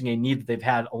addressing a need that they've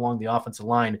had along the offensive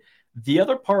line. The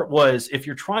other part was, if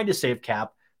you're trying to save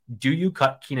cap, do you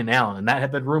cut Keenan Allen? And that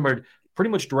had been rumored pretty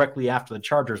much directly after the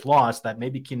Chargers lost, that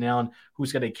maybe Keenan Allen,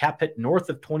 who's got a cap hit north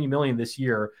of $20 million this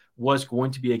year, was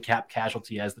going to be a cap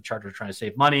casualty as the Chargers are trying to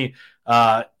save money.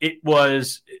 It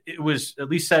was at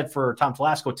least said for Tom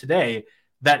Telesco today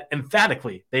that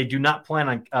emphatically they do not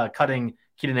plan on cutting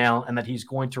Keenan Allen and that he's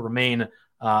going to remain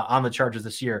on the Chargers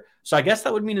this year. So I guess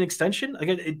that would mean an extension.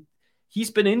 Again, he's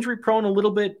been injury prone a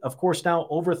little bit, of course, now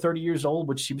over 30 years old,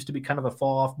 which seems to be kind of a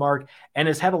fall off mark, and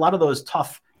has had a lot of those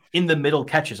tough in the middle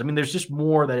catches. I mean, there's just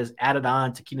more that is added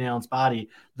on to Keenan Allen's body,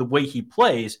 the way he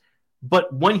plays.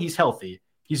 But when he's healthy,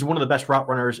 he's one of the best route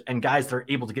runners and guys that are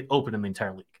able to get open in the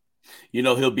entire league. You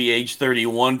know, he'll be age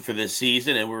 31 for this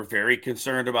season, and we're very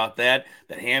concerned about that.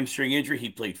 That hamstring injury, he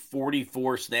played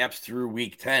 44 snaps through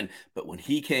week 10. But when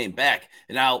he came back,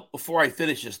 and now before I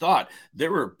finish this thought,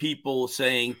 there were people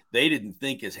saying they didn't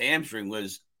think his hamstring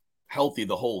was healthy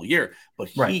the whole year, but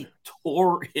he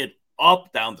tore it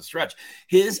up down the stretch.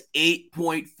 His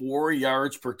 8.4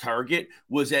 yards per target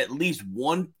was at least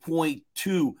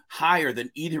 1.2 higher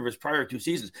than either of his prior two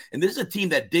seasons. And this is a team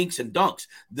that dinks and dunks.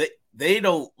 They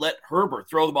don't let Herbert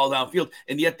throw the ball downfield,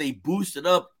 and yet they boosted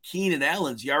up Keenan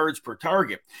Allen's yards per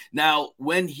target. Now,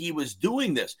 when he was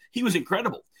doing this, he was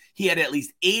incredible. He had at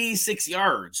least 86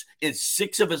 yards in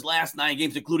 6 of his last 9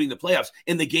 games, including the playoffs.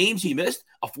 In the games he missed,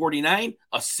 a 49,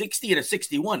 a 60, and a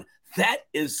 61. That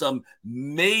is some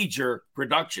major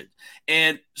production.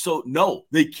 And so, no,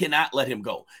 they cannot let him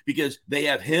go because they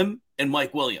have him and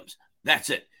Mike Williams. That's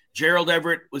it. Gerald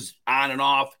Everett was on and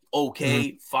off.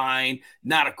 Okay, fine.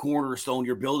 Not a cornerstone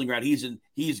you're building around.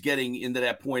 He's getting into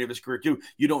that point of his career too.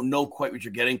 You don't know quite what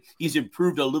you're getting. He's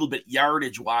improved a little bit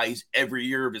yardage-wise every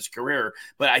year of his career,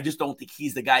 but I just don't think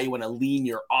he's the guy you want to lean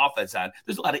your offense on.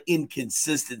 There's a lot of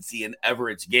inconsistency in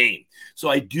Everett's game. So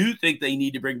I do think they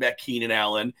need to bring back Keenan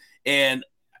Allen. And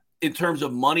in terms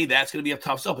of money, that's going to be a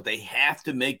tough sell, but they have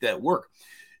to make that work.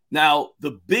 Now,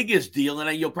 the biggest deal,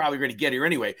 and you'll probably already get here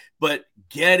anyway, but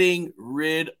getting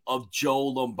rid of Joe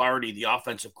Lombardi, the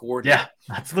offensive coordinator.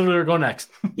 Yeah, that's literally where we're going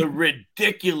next. The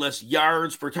ridiculous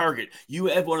yards per target. You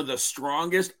have one of the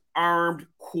strongest armed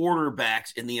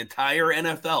quarterbacks in the entire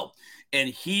NFL, and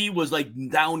he was like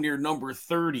down near number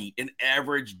 30 in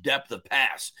average depth of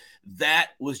pass. That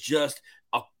was just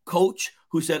a coach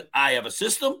who said, I have a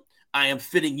system. I am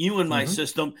fitting you in my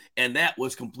system, and that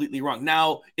was completely wrong.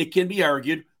 Now, it can be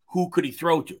argued, who could he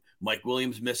throw to? Mike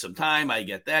Williams missed some time. I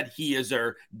get that. He is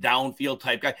their downfield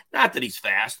type guy. Not that he's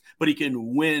fast, but he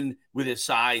can win with his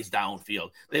size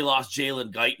downfield. They lost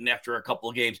Jalen Guyton after a couple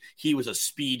of games. He was a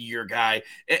speedier guy.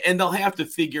 And they'll have to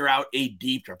figure out a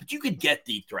deep threat. But you could get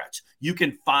deep threats. You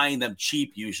can find them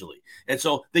cheap usually. And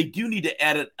so they do need to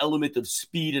add an element of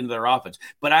speed into their offense.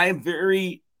 But I am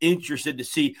very interested to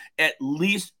see, at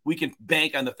least we can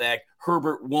bank on the fact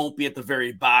Herbert won't be at the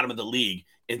very bottom of the league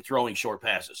in throwing short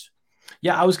passes.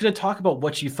 Yeah, I was going to talk about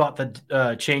what you thought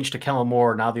the change to Kellen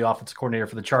Moore, now the offensive coordinator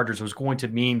for the Chargers, was going to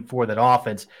mean for that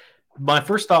offense. My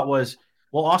first thought was,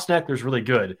 well, Austin Ekeler is really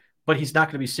good, but he's not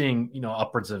going to be seeing,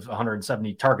 upwards of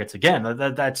 170 targets again.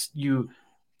 That's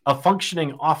a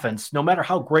functioning offense, no matter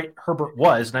how great Herbert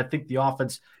was. And I think the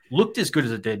offense looked as good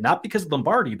as it did, not because of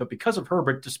Lombardi, but because of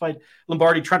Herbert, despite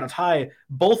Lombardi trying to tie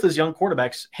both his young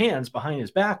quarterbacks' hands behind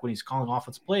his back when he's calling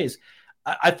offensive plays.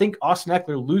 I think Austin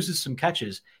Ekeler loses some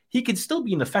catches. He could still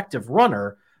be an effective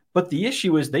runner, but the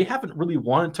issue is they haven't really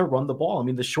wanted to run the ball. I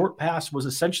mean, the short pass was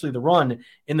essentially the run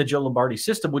in the Joe Lombardi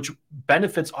system, which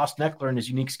benefits Austin Ekeler and his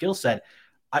unique skill set.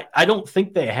 I don't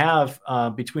think they have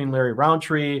between Larry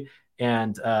Roundtree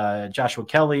and Joshua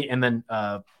Kelly and then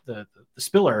the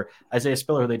Spiller, Isaiah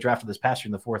Spiller, who they drafted this past year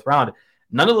in the 4th round.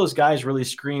 None of those guys really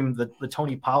scream the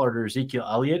Tony Pollard or Ezekiel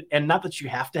Elliott. And not that you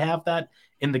have to have that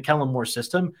in the Kellen Moore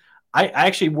system. I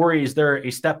actually worry, is there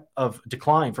a step of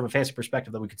decline from a fantasy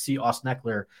perspective that we could see Austin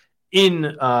Ekeler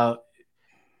in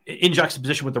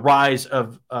juxtaposition with the rise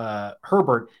of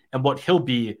Herbert and what he'll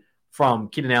be from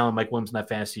Keenan Allen, Mike Williams in that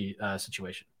fantasy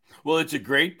situation? Well, it's a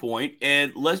great point.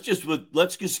 And let's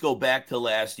just go back to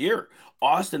last year.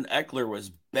 Austin Ekeler was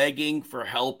begging for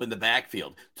help in the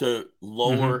backfield to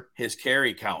lower his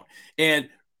carry count. And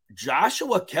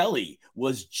Joshua Kelly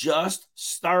was just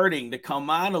starting to come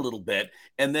on a little bit,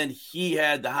 and then he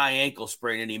had the high ankle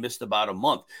sprain and he missed about a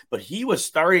month. But he was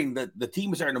starting, the team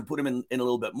was starting to put him in a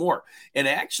little bit more. And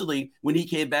actually, when he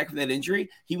came back from that injury,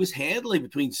 he was handling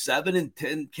between 7 and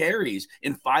 10 carries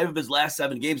in 5 of his last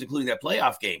 7 games, including that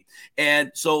playoff game.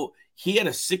 And so he had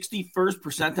a 61st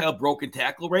percentile broken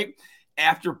tackle rate.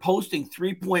 After posting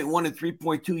 3.1 and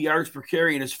 3.2 yards per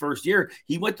carry in his first year,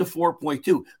 he went to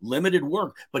 4.2. Limited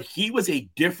work, but he was a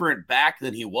different back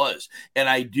than he was. And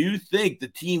I do think the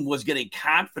team was getting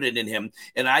confident in him,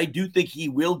 and I do think he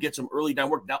will get some early down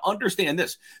work. Now, understand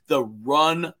this. The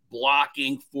run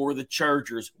blocking for the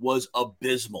Chargers was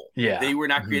abysmal. Yeah. They were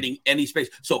not creating any space.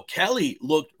 So Kelly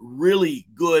looked really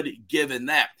good given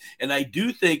that. And I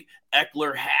do think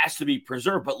Ekeler has to be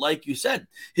preserved. But like you said,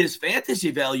 his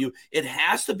fantasy value, it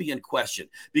has to be in question,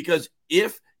 because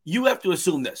if you have to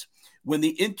assume this, when the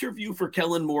interview for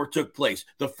Kellen Moore took place,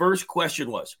 the first question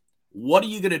was, what are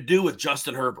you going to do with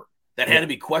Justin Herbert? That had to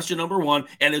be question number 1,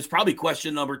 and it's probably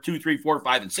question number 2, 3, 4,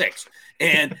 5, and 6.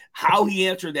 And how he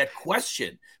answered that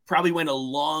question probably went a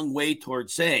long way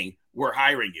towards saying, we're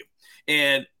hiring you.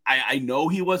 And I know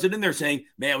he wasn't in there saying,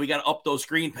 man, we got to up those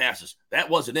screen passes. That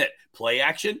wasn't it. Play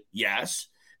action, yes.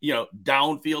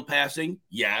 Downfield passing,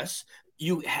 yes.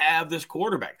 You have this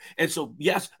quarterback. And so,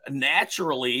 yes,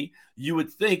 naturally, you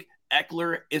would think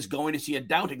Ekeler is going to see a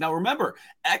downtick. Now, remember,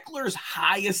 Eckler's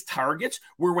highest targets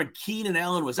were when Keenan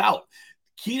Allen was out.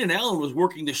 Keenan Allen was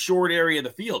working the short area of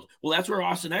the field. Well, that's where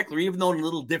Austin Ekeler, even though in a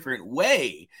little different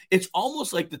way, it's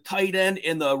almost like the tight end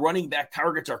and the running back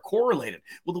targets are correlated.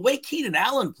 Well, the way Keenan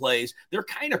Allen plays, they're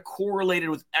kind of correlated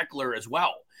with Ekeler as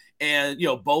well. And,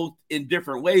 both in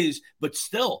different ways, but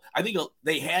still, I think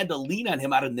they had to lean on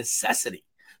him out of necessity.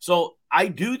 So I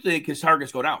do think his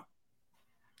targets go down.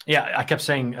 Yeah, I kept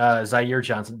saying Zion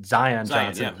Johnson.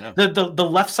 Yeah. The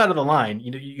left side of the line,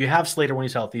 you have Slater when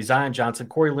he's healthy, Zion Johnson,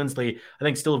 Corey Linsley, I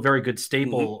think still a very good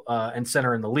staple and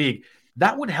center in the league.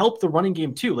 That would help the running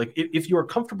game too. Like if you are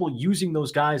comfortable using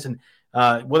those guys, and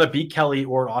whether it be Kelly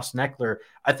or Austin Ekeler,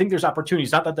 I think there's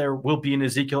opportunities. Not that there will be an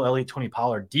Ezekiel Elliott, Tony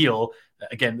Pollard deal.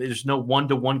 Again, there's no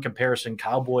one-to-one comparison,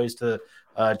 Cowboys to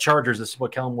Chargers. This is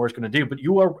what Kellen Moore is going to do. But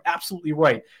you are absolutely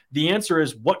right. The answer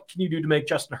is, what can you do to make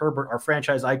Justin Herbert, our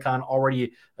franchise icon,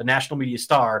 already a national media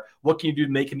star? What can you do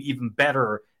to make him even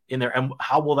better in there? And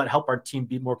how will that help our team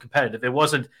be more competitive? It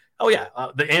wasn't,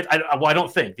 I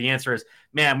don't think. The answer is,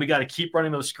 man, we got to keep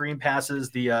running those screen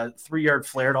passes, the 3-yard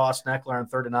flare to Austin Ekeler on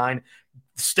 3rd and 9.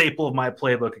 Staple of my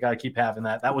playbook. I got to keep having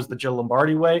that. That was the Joe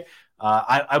Lombardi way.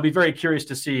 I'll be very curious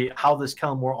to see how this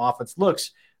Kellen Moore offense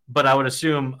looks, but I would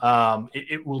assume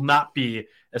it will not be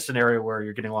a scenario where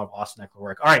you're getting a lot of Austin Ekeler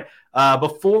work. All right.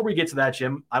 Before we get to that,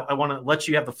 Jim, I want to let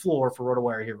you have the floor for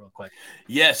RotoWire here real quick.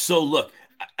 Yes. So look,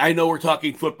 I know we're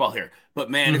talking football here,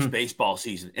 but man, it's baseball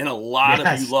season, and a lot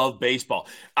of you love baseball.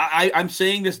 I'm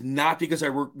saying this not because I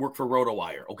work for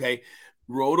RotoWire, okay?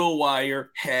 RotoWire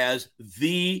has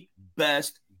the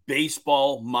best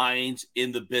baseball minds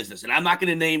in the business. And I'm not going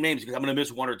to name names because I'm going to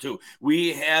miss one or two.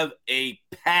 We have a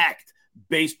packed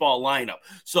baseball lineup.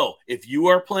 So if you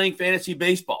are playing fantasy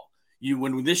baseball,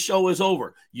 when this show is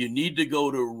over, you need to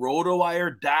go to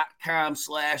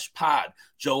rotowire.com/pod.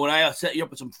 Joe and I will set you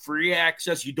up with some free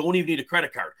access. You don't even need a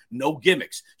credit card. No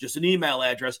gimmicks, just an email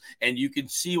address, and you can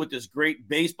see what this great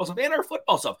baseball stuff and our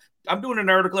football stuff. I'm doing an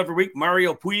article every week.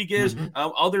 Mario Puig is.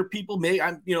 Other people I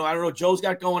don't know what Joe's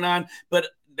got going on, but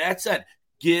that said,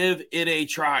 give it a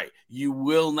try. You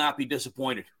will not be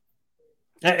disappointed.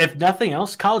 If nothing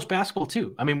else, college basketball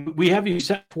too. I mean, we have you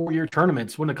set 4-year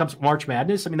tournaments when it comes to March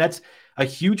Madness. I mean, that's a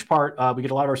huge part. We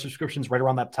get a lot of our subscriptions right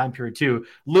around that time period too.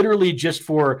 Literally just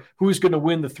for who's going to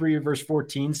win the 3 versus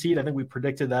 14 seed. I think we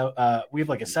predicted that we have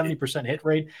like a 70% hit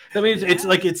rate. I mean, it's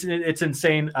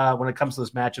insane when it comes to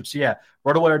those matchups. So yeah,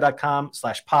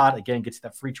 rotowire.com/pod again gets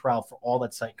that free trial for all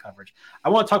that site coverage. I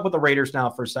want to talk about the Raiders now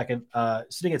for a second.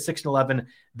 Sitting at 6-11,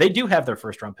 they do have their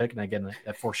first round pick, and again,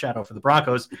 that foreshadow for the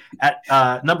Broncos at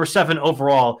number 7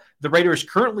 overall. The Raiders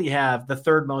currently have the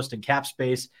 3rd most in cap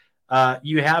space.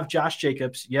 You have Josh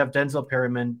Jacobs, you have Denzel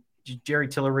Perryman, Jerry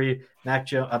Tillery, Mac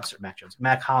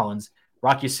Hollins,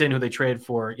 Rocky Sin, who they traded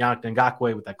for Yannick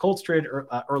Ngakoue with that Colts trade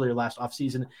earlier last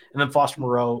offseason, and then Foster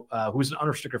Moreau, who's an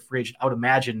unrestricted free agent. I would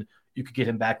imagine you could get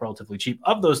him back relatively cheap.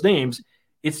 Of those names,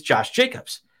 it's Josh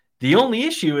Jacobs. The only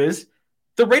issue is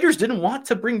the Raiders didn't want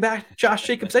to bring back Josh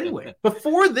Jacobs anyway.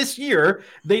 Before this year,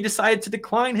 they decided to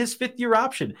decline his 5th-year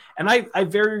option. And I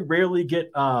very rarely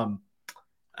get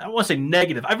I don't want to say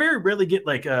negative. I very rarely get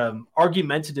like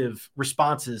argumentative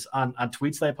responses on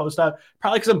tweets that I post out,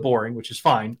 probably because I'm boring, which is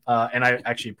fine. And I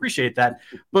actually appreciate that.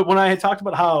 But when I had talked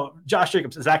about how Josh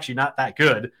Jacobs is actually not that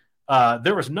good,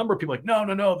 there was a number of people like,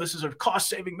 no, this is a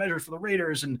cost-saving measure for the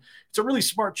Raiders, and it's a really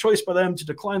smart choice by them to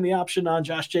decline the option on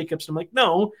Josh Jacobs. And I'm like,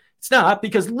 no, it's not,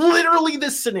 because literally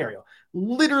this scenario,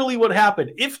 literally what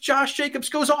happened, if Josh Jacobs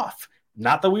goes off,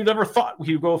 not that we've ever thought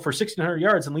he would go for 1,600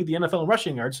 yards and lead the NFL in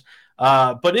rushing yards,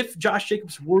 but if Josh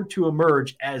Jacobs were to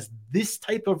emerge as this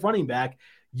type of running back,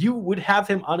 you would have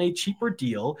him on a cheaper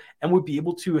deal and would be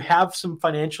able to have some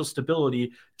financial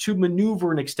stability to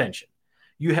maneuver an extension.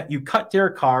 You cut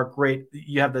Derek Carr, great.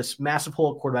 You have this massive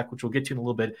hole at quarterback, which we'll get to in a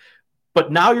little bit.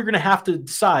 But now you're going to have to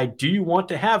decide, do you want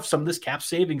to have some of this cap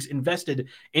savings invested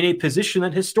in a position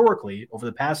that historically, over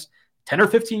the past 10 or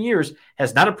 15 years,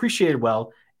 has not appreciated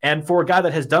well? And for a guy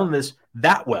that has done this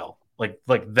that well, like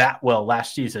that well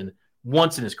last season,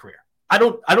 once in his career, I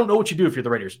don't know what you do if you're the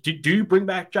Raiders. Do you bring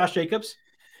back Josh Jacobs?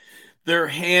 Their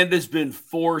hand has been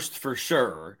forced for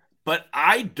sure. But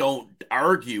I don't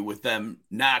argue with them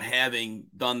not having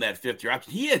done that fifth-year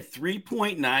option. He had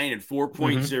 3.9 and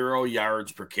 4.0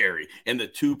 yards per carry in the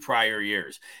 2 prior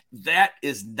years. That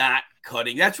is not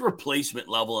cutting. That's replacement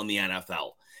level in the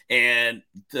NFL. And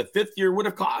the 5th year would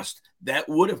have cost. That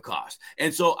would have cost.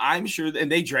 And so I'm sure,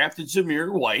 and they drafted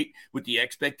Zamir White with the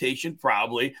expectation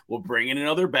probably we'll bring in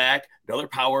another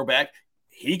power back.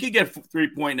 He could get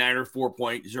 3.9 or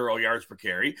 4.0 yards per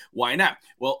carry. Why not?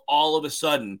 Well, all of a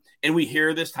sudden, and we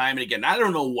hear this time and again, I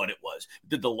don't know what it was.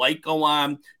 Did the light go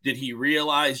on? Did he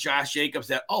realize, Josh Jacobs,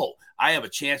 that, I have a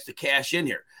chance to cash in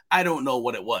here? I don't know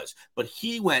what it was, but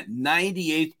he went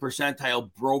 98th percentile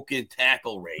broken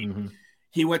tackle rate. Mm-hmm.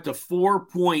 He went to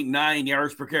 4.9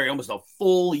 yards per carry, almost a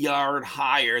full yard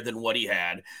higher than what he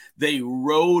had. They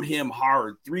rode him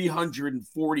hard,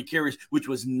 340 carries, which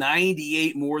was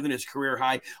 98 more than his career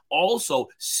high. Also,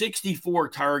 64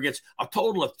 targets, a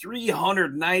total of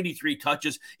 393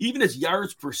 touches. Even his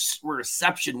yards per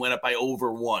reception went up by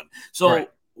over 1. So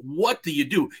right. What do?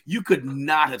 You could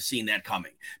not have seen that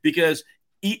coming, because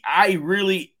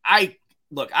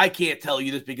look, I can't tell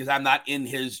you this because I'm not in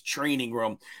his training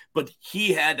room, but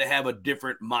he had to have a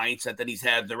different mindset than he's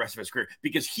had the rest of his career,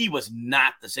 because he was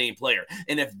not the same player.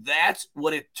 And if that's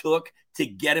what it took to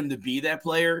get him to be that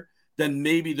player, then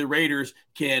maybe the Raiders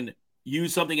can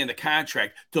use something in the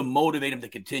contract to motivate him to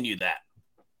continue that.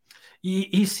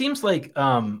 He seems like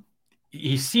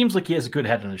he has a good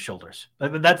head on his shoulders.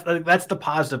 That's the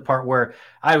positive part, where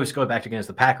I always go back to, again, as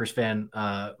the Packers fan,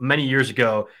 many years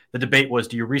ago, the debate was,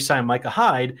 do you re-sign Micah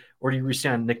Hyde or do you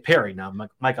re-sign Nick Perry? Now,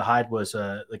 Micah Hyde was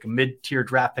like a mid-tier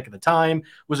draft pick at the time,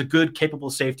 was a good, capable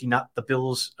safety, not the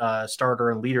Bills starter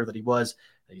and leader that he was.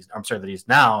 That he's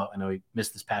now. I know he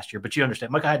missed this past year, but you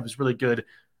understand. Micah Hyde was really good,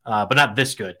 but not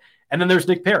this good. And then there's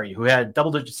Nick Perry, who had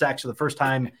double-digit sacks for the first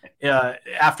time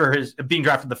after his being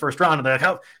drafted in the first round. And they're like,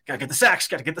 got to get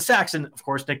the sacks. And, of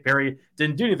course, Nick Perry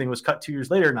didn't do anything, was cut 2 years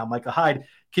later. Now Micah Hyde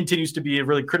continues to be a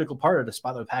really critical part of the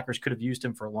spot. The Packers could have used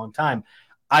him for a long time.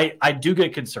 I do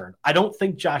get concerned. I don't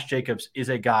think Josh Jacobs is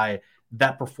a guy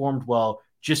that performed well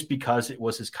just because it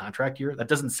was his contract year. That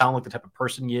doesn't sound like the type of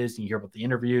person he is. You hear about the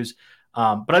interviews.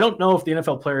 But I don't know if the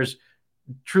NFL players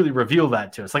truly reveal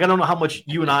that to us. Like, I don't know how much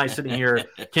you and I sitting here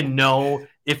can know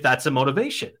if that's a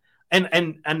motivation,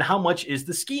 and how much is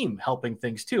the scheme helping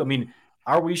things too. I mean,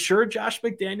 are we sure Josh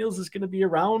McDaniels is going to be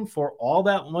around for all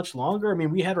that much longer? I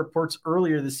mean, we had reports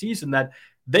earlier this season that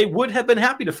they would have been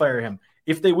happy to fire him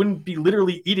if they wouldn't be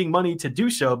literally eating money to do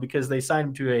so, because they signed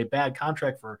him to a bad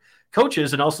contract for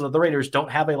coaches, and also that the Raiders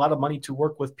don't have a lot of money to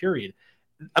work with, period.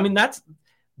 I mean, that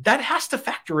has to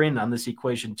factor in on this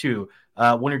equation too.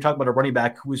 When you're talking about a running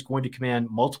back who is going to command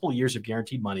multiple years of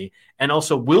guaranteed money and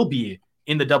also will be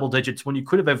in the double digits, when you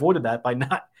could have avoided that by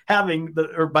not declining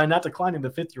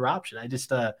the 5th-year option. I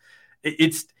just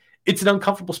it's an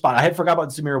uncomfortable spot. I had forgot about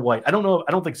Zamir White. I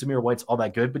don't think Zamir White's all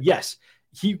that good, but yes,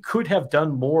 he could have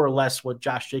done more or less what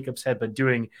Josh Jacobs had been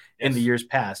doing in the years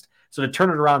past. So to turn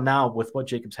it around now with what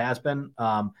Jacobs has been,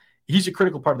 he's a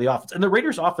critical part of the offense. And the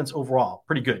Raiders' offense overall,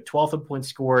 pretty good. 12th in points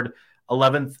scored,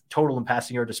 11th total in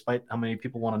passing yards, despite how many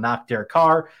people want to knock Derek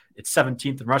Carr. It's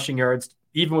 17th in rushing yards.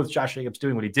 Even with Josh Jacobs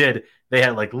doing what he did, they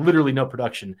had like literally no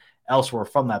production elsewhere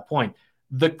from that point.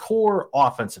 The core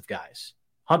offensive guys,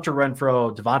 Hunter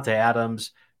Renfrow, Devontae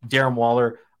Adams, Darren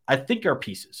Waller, I think are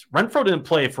pieces. Renfrow didn't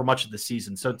play for much of the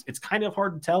season, so it's kind of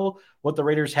hard to tell what the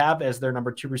Raiders have as their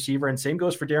number 2 receiver. And same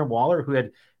goes for Darren Waller, who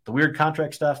had the weird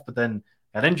contract stuff, but then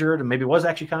got injured, and maybe it was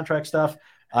actually contract stuff.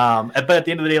 But at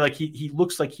the end of the day, like he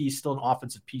looks like he's still an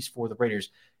offensive piece for the Raiders.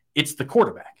 It's the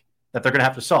quarterback. that they're going to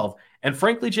have to solve. And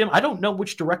frankly, Jim, I don't know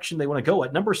which direction they want to go.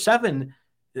 At number 7,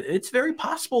 it's very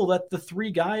possible that the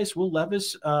 3 guys, Will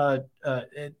Levis,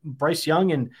 Bryce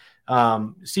Young, and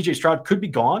CJ Stroud, could be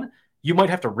gone. You might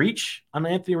have to reach on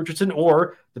Anthony Richardson,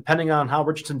 or depending on how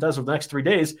Richardson does over the next 3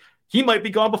 days, he might be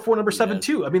gone before number 7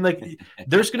 too. I mean, like,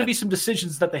 there's going to be some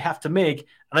decisions that they have to make.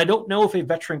 And I don't know if a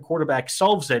veteran quarterback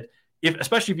solves it,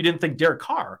 especially if you didn't think Derek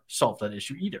Carr solved that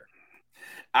issue either.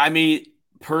 I mean,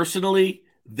 personally,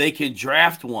 they can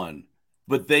draft one,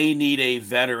 but they need a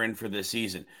veteran for this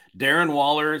season. Darren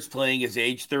Waller is playing his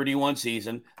age 31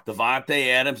 season. Davante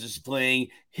Adams is playing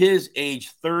his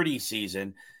age 30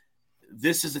 season.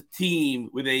 This is a team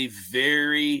with a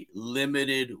very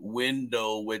limited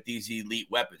window with these elite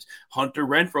weapons. Hunter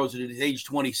Renfro's at his age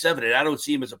 27, and I don't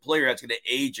see him as a player that's going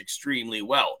to age extremely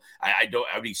well. I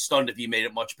would be stunned if he made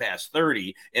it much past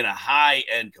 30 in a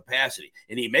high-end capacity.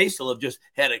 And he may still have just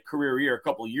had a career year a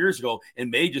couple of years ago and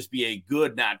may just be a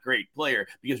good, not great player.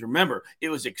 Because remember, it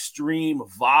was extreme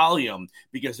volume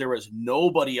because there was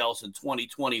nobody else in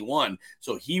 2021.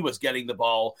 So he was getting the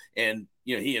ball, and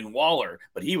he and Waller,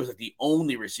 but he was like the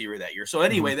only receiver that year. So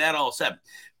anyway, that all said,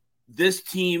 this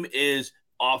team is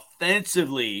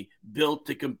offensively built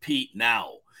to compete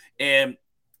now. And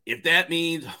if that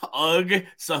means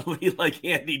somebody like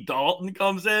Andy Dalton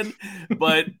comes in,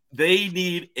 but they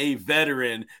need a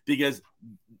veteran because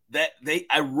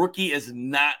a rookie is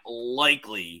not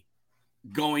likely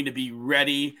going to be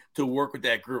ready to work with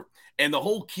that group. And the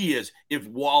whole key is if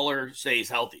Waller stays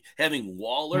healthy, having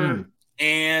Waller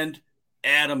and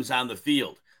Adams on the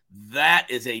field, that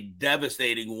is a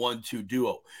devastating 1-2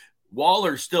 duo.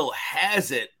 Waller still has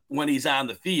it when he's on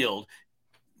the field.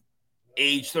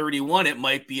 Age 31, it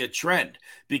might be a trend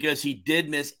because he did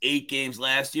miss 8 games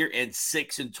last year and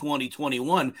 6 in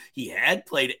 2021. He had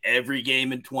played every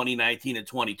game in 2019 and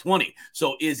 2020.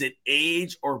 So is it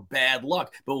age or bad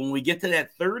luck? But when we get to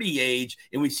that 30 age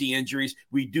and we see injuries,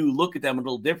 we do look at them a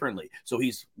little differently. So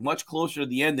he's much closer to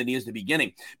the end than he is the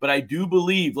beginning. But I do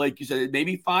believe, like you said,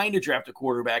 maybe fine to draft a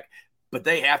quarterback, but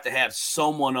they have to have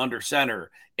someone under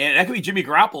center. And that could be Jimmy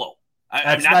Garoppolo.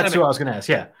 That's who I was going to ask.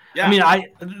 Yeah. I mean,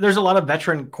 there's a lot of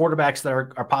veteran quarterbacks that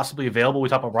are possibly available. We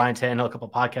talked about Ryan Tannehill, a couple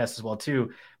of podcasts as well,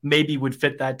 too. Maybe would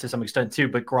fit that to some extent, too.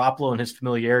 But Garoppolo and his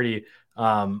familiarity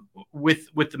with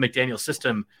the McDaniel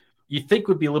system, you think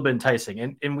would be a little bit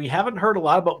enticing. And we haven't heard a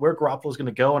lot about where Garoppolo is going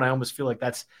to go, and I almost feel like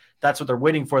that's what they're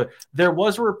waiting for. There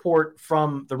was a report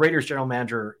from the Raiders general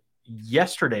manager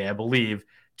yesterday, I believe,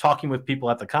 talking with people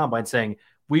at the Combine saying,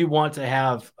 we want to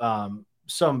have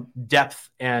some depth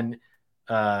and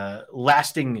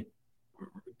lasting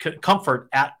comfort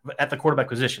at the quarterback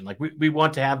position. Like we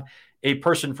want to have a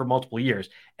person for multiple years.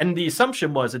 And the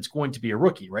assumption was it's going to be a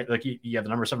rookie, right? Like you have the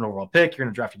number 7 overall pick, you're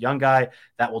going to draft a young guy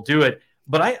that will do it.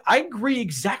 But I agree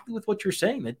exactly with what you're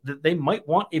saying, that they might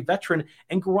want a veteran,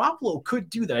 and Garoppolo could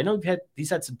do that. I know he's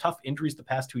had some tough injuries the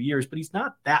past 2 years, but he's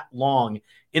not that long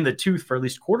in the tooth for at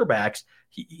least quarterbacks.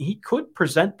 He could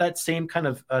present that same kind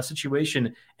of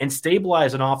situation and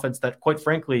stabilize an offense that, quite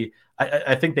frankly,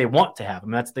 I think they want to have. I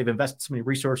mean, they've invested so many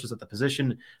resources at the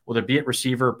position, whether it be at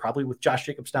receiver, probably with Josh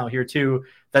Jacobs now here too,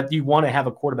 that you want to have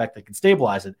a quarterback that can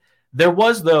stabilize it. There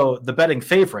was, though, the betting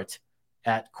favorite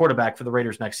at quarterback for the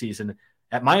Raiders next season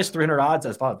at minus 300 odds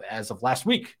as of last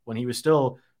week, when he was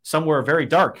still somewhere very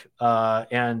dark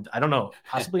and I don't know,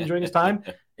 possibly enjoying his time,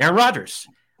 Aaron Rodgers.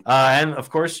 And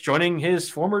of course, joining his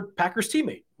former Packers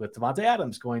teammate with Davante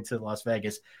Adams going to Las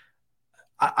Vegas.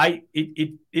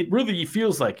 It really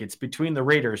feels like it's between the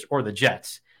Raiders or the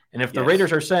Jets. And if the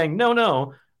Raiders are saying,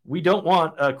 no, we don't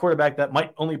want a quarterback that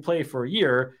might only play for a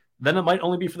year, then it might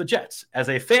only be for the Jets. As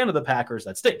a fan of the Packers,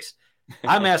 that stinks.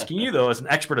 I'm asking you, though, as an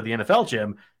expert of the NFL,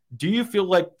 Jim, do you feel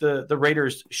like the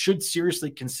Raiders should seriously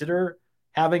consider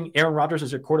having Aaron Rodgers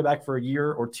as your quarterback for a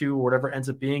year or two or whatever it ends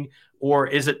up being, or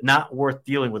is it not worth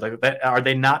dealing with? Are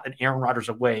they not an Aaron Rodgers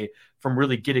away from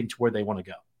really getting to where they want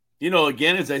to go?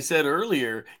 Again, as I said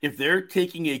earlier, if they're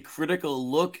taking a critical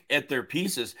look at their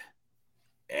pieces,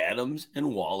 Adams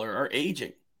and Waller are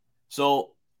aging.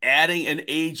 So adding an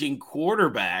aging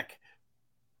quarterback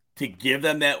to give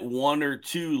them that 1 or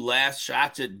 2 last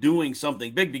shots at doing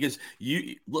something big, because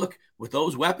you look with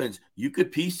those weapons, you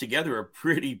could piece together a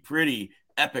pretty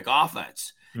epic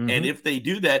offense. Mm-hmm. And if they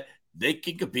do that, they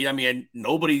can compete. I mean,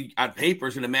 nobody on paper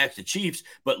is going to match the Chiefs,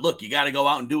 but look, you got to go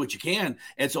out and do what you can.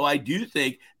 And so I do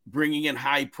think bringing in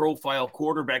high profile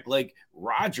quarterback like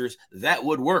Rodgers, that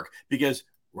would work, because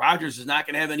Rodgers is not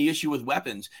going to have any issue with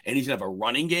weapons, and he's going to have a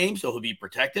running game, so he'll be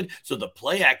protected. So the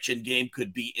play action game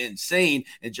could be insane,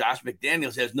 and Josh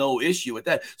McDaniels has no issue with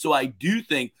that. So I do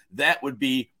think that would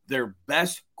be their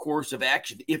best course of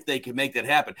action if they can make that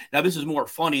happen. Now, this is more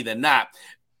funny than not.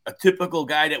 A typical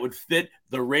guy that would fit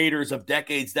the Raiders of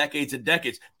decades.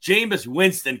 Jameis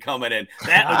Winston coming in.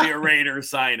 That would be a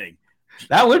Raiders signing.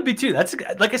 That would be too. That's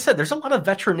like I said, there's a lot of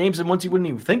veteran names and ones you wouldn't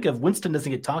even think of. Winston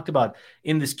doesn't get talked about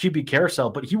in this QB carousel,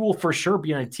 but he will for sure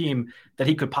be on a team that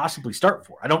he could possibly start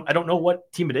for. I don't know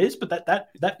what team it is, but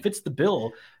that fits the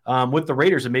bill with the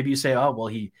Raiders. And maybe you say, oh, well,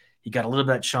 he got a little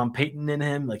bit of Sean Payton in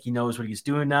him. Like, he knows what he's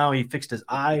doing now. He fixed his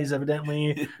eyes,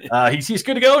 evidently. He's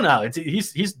good to go now.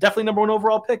 He's definitely number 1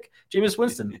 overall pick, Jameis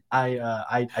Winston.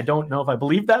 I don't know if I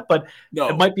believe that, but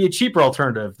It might be a cheaper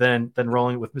alternative than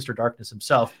rolling with Mr. Darkness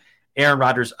himself, Aaron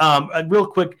Rodgers. Real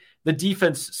quick, the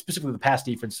defense, specifically the pass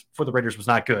defense for the Raiders, was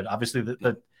not good. Obviously,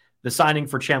 the signing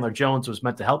for Chandler Jones was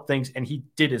meant to help things, and he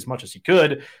did as much as he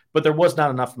could, but there was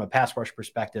not enough from a pass rush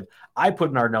perspective. I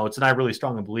put in our notes, and I really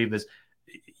strongly believe this,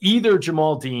 either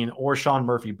Jamal Dean or Sean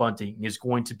Murphy Bunting is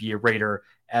going to be a Raider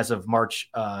as of March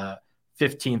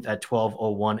 15th at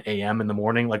 12:01 a.m. in the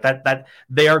morning. Like that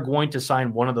they are going to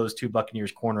sign one of those 2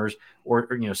 Buccaneers corners or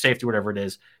safety, whatever it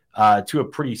is, to a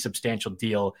pretty substantial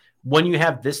deal. When you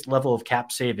have this level of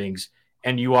cap savings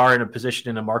and you are in a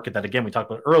position in a market that, again, we talked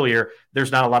about earlier,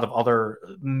 there's not a lot of other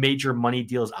major money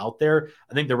deals out there.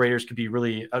 I think the Raiders could be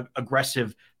really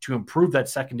aggressive to improve that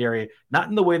secondary, not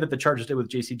in the way that the Chargers did with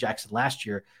J.C. Jackson last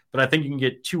year, but I think you can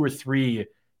get 2 or 3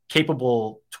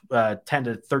 capable $10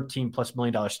 to $13+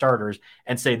 million starters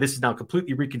and say this is now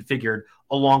completely reconfigured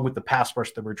along with the pass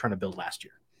rush that we were trying to build last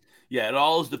year. Yeah, it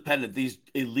all is dependent. These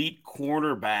elite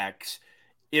cornerbacks,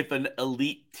 if an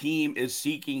elite team is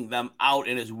seeking them out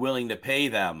and is willing to pay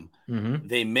them,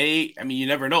 they may, you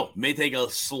never know, may take a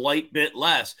slight bit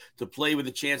less to play with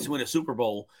a chance to win a Super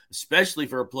Bowl, especially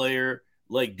for a player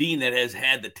like Dean that has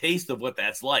had the taste of what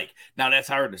that's like. Now, that's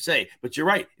hard to say, but you're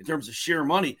right. In terms of sheer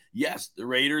money, yes, the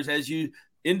Raiders, as you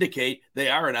indicate, they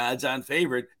are an odds-on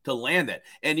favorite to land that.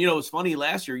 And, it's funny,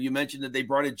 last year you mentioned that they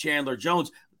brought in Chandler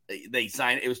Jones. They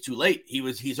signed, it was too late.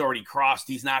 He's already crossed.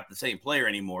 He's not the same player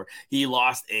anymore. He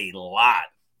lost a lot.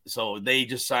 So they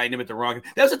just signed him at the wrong.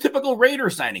 That's a typical Raider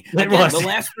signing. Again, the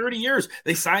last 30 years,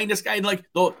 they signed this guy like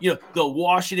the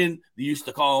Washington. They used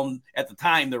to call him at the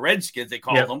time the Redskins. They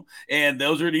called them, and they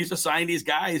used to sign these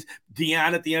guys.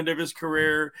 Dion at the end of his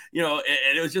career, and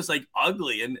it was just like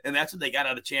ugly. And that's what they got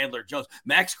out of Chandler Jones.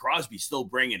 Max Crosby's still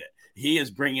bringing it. He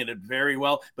is bringing it very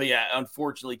well. But yeah,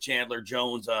 unfortunately, Chandler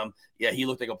Jones, he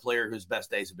looked like a player whose best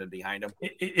days have been behind him.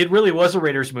 It really was a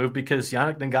Raiders move because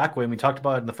Yannick Ngakoue, and we talked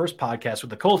about it in the first podcast with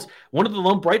the Colts, one of the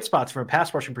lone bright spots from a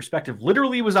pass rushing perspective,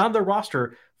 literally was on their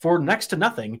roster for next to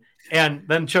nothing, and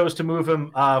then chose to move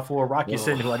him for Rocky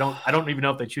Sin, who I don't even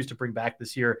know if they choose to bring back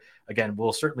this year. Again,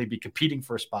 will certainly be competing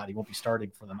for a spot. He won't be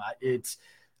starting for them. It's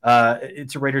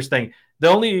a Raiders thing. The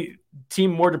only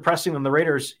team more depressing than the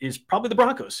Raiders is probably the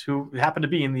Broncos, who happen to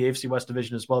be in the AFC West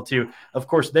division as well, too. Of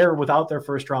course, they're without their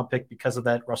first-round pick because of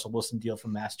that Russell Wilson deal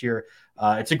from last year.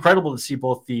 It's incredible to see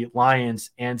both the Lions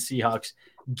and Seahawks,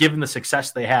 given the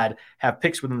success they had, have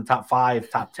picks within the top 5,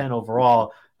 top 10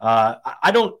 overall.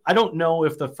 I don't know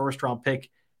if the first-round pick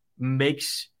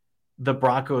makes the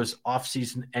Broncos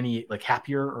offseason any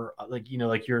happier or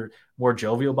you're more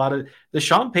jovial about it. The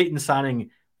Sean Payton signing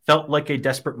felt like a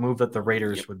desperate move that the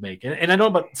Raiders would make. And I know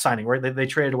about signing, right? They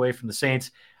traded away from the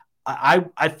Saints. I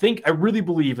really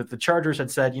believe that the Chargers had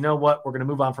said, you know what, we're going to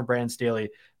move on from Brandon Staley.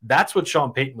 That's what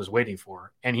Sean Payton was waiting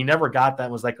for. And he never got that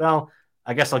and was like, well,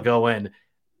 I guess I'll go in.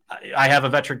 I have a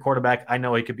veteran quarterback. I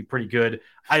know he could be pretty good.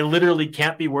 I literally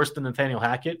can't be worse than Nathaniel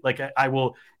Hackett.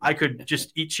 I could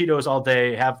just eat Cheetos all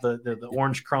day, have the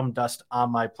orange crumb dust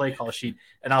on my play call sheet,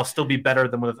 and I'll still be better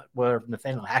than what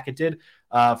Nathaniel Hackett did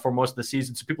for most of the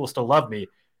season. So people still love me.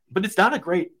 But it's not a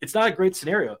great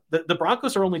scenario. The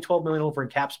Broncos are only $12 million over in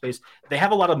cap space. They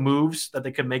have a lot of moves that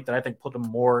they could make that I think put them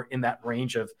more in that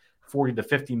range of $40 to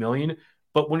 $50 million.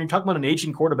 But when you're talking about an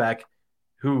aging quarterback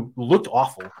who looked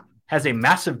awful, has a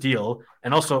massive deal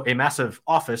and also a massive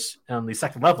office on the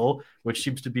second level, which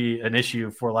seems to be an issue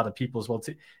for a lot of people as well,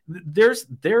 too. There's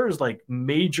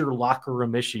major locker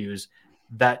room issues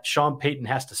that Sean Payton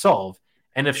has to solve.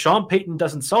 And if Sean Payton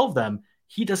doesn't solve them,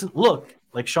 he doesn't look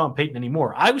like Sean Payton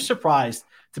anymore. I was surprised,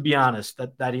 to be honest,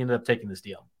 that he ended up taking this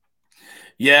deal.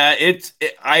 Yeah,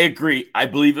 I agree. I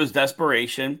believe it was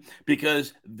desperation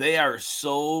because they are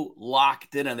so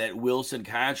locked in on that Wilson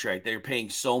contract. They're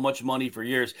paying so much money for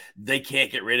years. They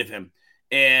can't get rid of him.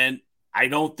 And I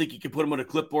don't think you can put him on a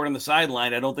clipboard on the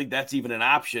sideline. I don't think that's even an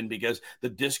option because the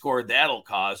discord that'll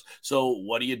cause. So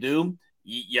what do?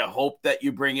 You hope that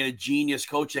you bring in a genius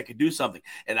coach that could do something.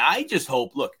 And I just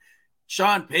hope, look,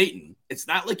 Sean Payton, it's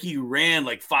not like he ran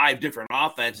like 5 different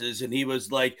offenses and he was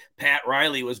like Pat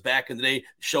Riley was back in the day,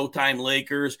 Showtime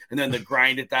Lakers, and then the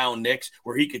grind it down Knicks,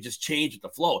 where he could just change the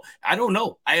flow. I don't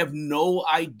know. I have no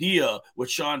idea what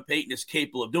Sean Payton is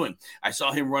capable of doing. I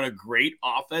saw him run a great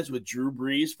offense with Drew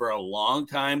Brees for a long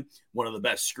time, one of the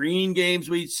best screen games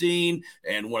we've seen,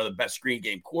 and one of the best screen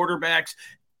game quarterbacks.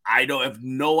 I don't have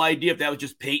no idea if that was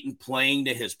just Peyton playing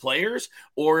to his players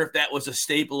or if that was a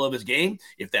staple of his game.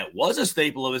 If that was a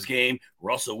staple of his game,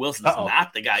 Russell Wilson's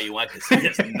not the guy you want because he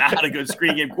is not a good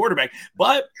screen game quarterback.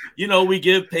 But, we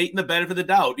give Peyton the benefit of the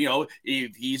doubt.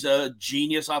 If he's a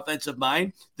genius offensive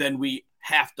mind, then we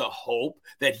have to hope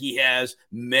that he has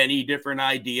many different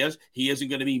ideas. He isn't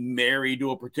going to be married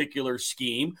to a particular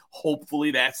scheme.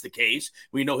 Hopefully that's the case.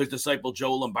 We know his disciple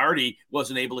Joe Lombardi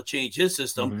wasn't able to change his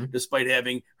system despite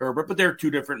having Herbert, but they're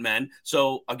two different men.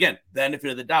 So again,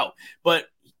 benefit of the doubt. But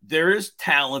there is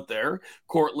talent there.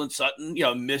 Cortland Sutton,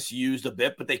 misused a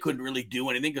bit, but they couldn't really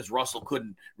do anything because Russell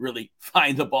couldn't really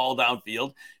find the ball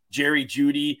downfield. Jerry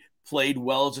Jeudy played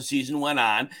well as the season went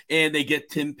on, and they get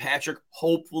Tim Patrick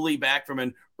hopefully back from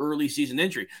an early season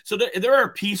injury. So there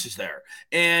are pieces there.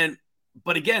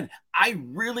 But again, I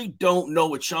really don't know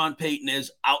what Sean Payton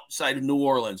is outside of New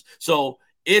Orleans. So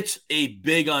it's a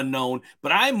big unknown,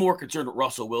 but I'm more concerned with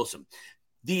Russell Wilson.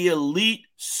 The elite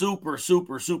super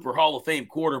Hall of Fame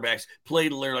quarterbacks played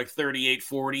till they're like 38,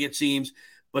 40, it seems,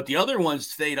 but the other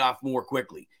ones fade off more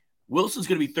quickly. Wilson's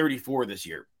going to be 34 this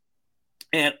year.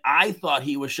 And I thought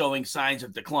he was showing signs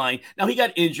of decline. Now, he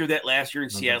got injured that last year in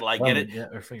Seattle. I get it. Yeah,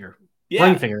 or finger. Yeah.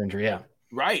 Ring finger injury, yeah.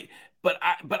 Right. But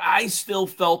I still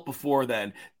felt before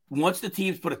then, once the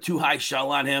teams put a too high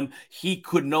shell on him, he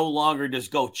could no longer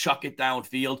just go chuck it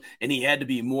downfield, and he had to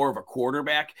be more of a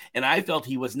quarterback. And I felt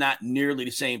he was not nearly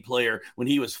the same player when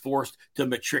he was forced to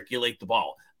matriculate the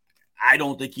ball. I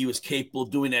don't think he was capable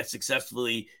of doing that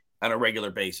successfully on a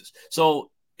regular basis.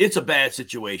 So it's a bad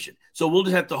situation. So we'll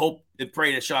just have to hope and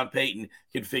pray that Sean Payton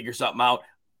can figure something out,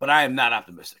 but I am not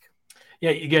optimistic.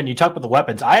 Yeah, again, you talk about the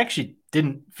weapons. I actually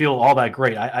didn't feel all that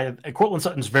great. Cortland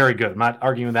Sutton's very good. I'm not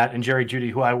arguing that. And Jerry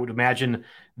Jeudy, who I would imagine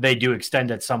they do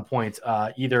extend at some point,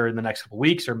 either in the next couple of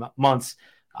weeks or months.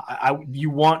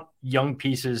 You want young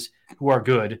pieces who are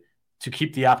good to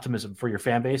keep the optimism for your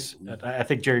fan base. I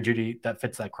think Jerry Jeudy, that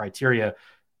fits that criteria.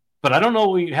 But I don't know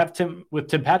what we have Tim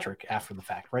Patrick after the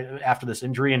fact, right? After this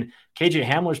injury. And KJ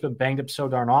Hamler's been banged up so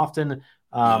darn often.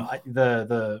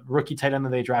 The rookie tight end that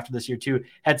they drafted this year too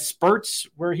had spurts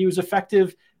where he was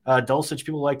effective. Dulcich,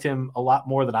 people liked him a lot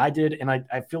more than I did. And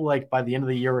I feel like by the end of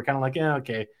the year, we're kind of like,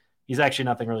 okay, he's actually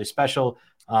nothing really special.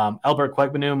 Albert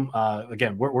Kwegbenum,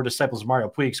 again, we're disciples of Mario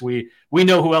Puig. So we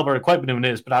know who Albert Kwegbenum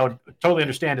is, but I would totally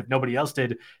understand if nobody else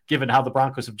did, given how the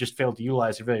Broncos have just failed to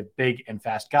utilize a very big and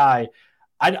fast guy.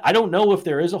 I don't know if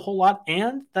there is a whole lot,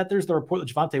 and that there's the report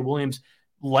that Javonte Williams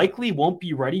likely won't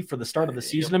be ready for the start of the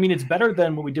season. I mean, it's better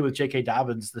than what we did with J.K.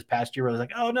 Dobbins this past year, where I was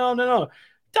like, oh, no.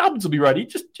 Dobbins will be ready.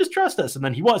 Just trust us. And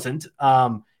then he wasn't.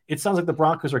 It sounds like the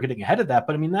Broncos are getting ahead of that,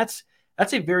 but I mean, that's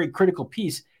a very critical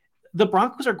piece. The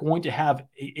Broncos are going to have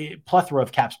a plethora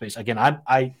of cap space. Again,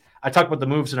 I talked about the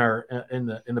moves in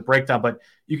the breakdown, but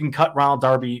you can cut Ronald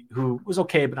Darby, who was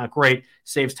okay but not great,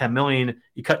 saves $10 million.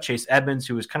 You cut Chase Edmonds,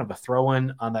 who was kind of a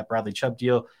throw-in on that Bradley Chubb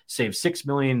deal, saves $6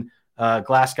 million.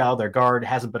 Glasgow, their guard,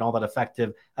 hasn't been all that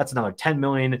effective. That's another $10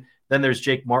 million. Then there's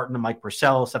Jake Martin and Mike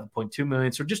Purcell, $7.2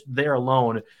 million. So just there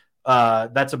alone,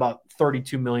 that's about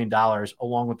 $32 million,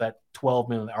 along with that $12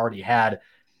 million they already had.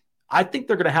 I think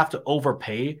they're going to have to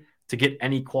overpay to get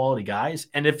any quality guys.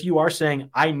 And if you are saying,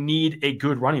 I need a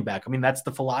good running back, I mean, that's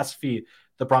the philosophy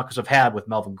the Broncos have had with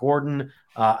Melvin Gordon.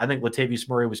 I think Latavius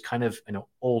Murray was kind of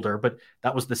older, but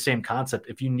that was the same concept.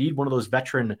 If you need one of those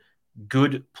veteran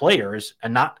good players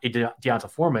and not a Deonta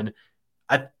Foreman,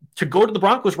 to go to the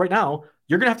Broncos right now,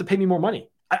 you're going to have to pay me more money.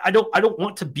 I don't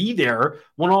want to be there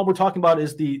when all we're talking about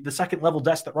is the second level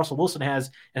desk that Russell Wilson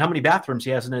has and how many bathrooms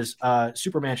he has in his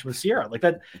super mansion with Sierra. Like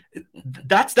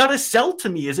that's not a sell to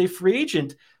me as a free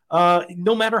agent.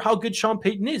 No matter how good Sean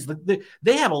Payton is,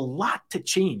 they have a lot to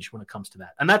change when it comes to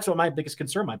that. And that's what my biggest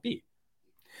concern might be.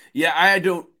 Yeah, I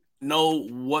don't know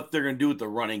what they're going to do with the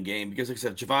running game because, like I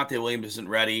said, Javonte Williams isn't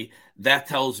ready. That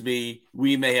tells me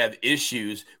we may have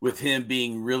issues with him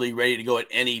being really ready to go at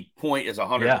any point as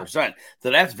 100%. Yeah.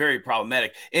 So that's very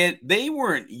problematic. And they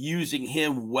weren't using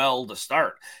him well to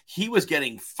start. He was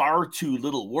getting far too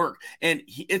little work. And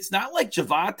it's not like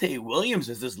Javonte Williams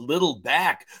is this little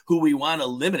back who we want to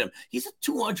limit him. He's a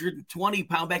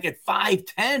 220-pound back at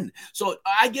 5'10". So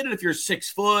I get it if you're 6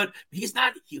 foot. He's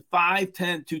not 5'10",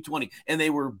 220. And they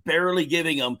were barely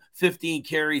giving him 15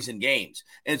 carries in games.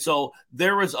 And so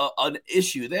there was an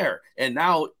issue there. And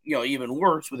now, even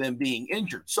worse with him being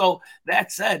injured. So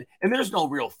that said, and there's no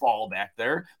real fallback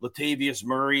there. Latavius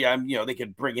Murray, they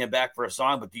could bring him back for a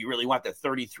song, but do you really want that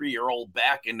 33-year-old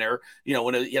back in there?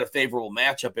 When he had a favorable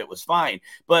matchup, it was fine.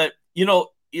 But,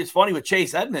 it's funny with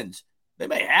Chase Edmonds. They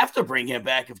may have to bring him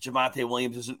back if Javonte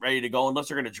Williams isn't ready to go, unless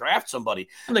they're going to draft somebody.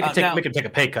 And they can take a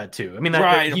pay cut too. I mean,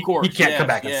 of course, he can't come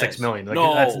back at $6 million.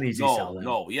 That's an easy sell.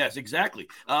 No, yes, exactly.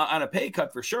 On a pay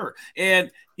cut for sure. And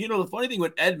the funny thing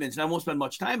with Edmonds, and I won't spend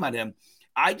much time on him,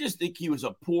 I just think he was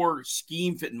a poor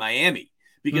scheme fit in Miami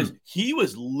because he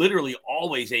was literally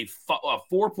always a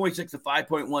 4.6 to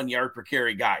 5.1 yard per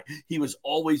carry guy. He was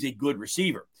always a good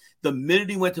receiver. The minute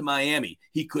he went to Miami,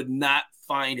 he could not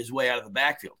find his way out of the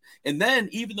backfield. And then,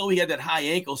 even though he had that high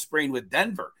ankle sprain with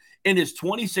Denver, in his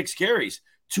 26 carries,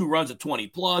 2 runs of 20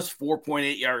 plus,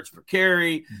 4.8 yards per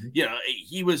carry.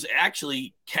 He was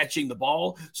actually catching the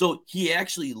ball. So he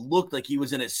actually looked like he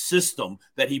was in a system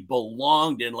that he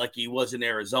belonged in, like he was in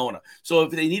Arizona. So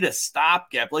if they need a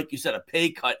stopgap, like you said, a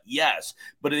pay cut, yes,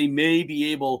 but they may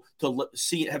be able to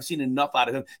have seen enough out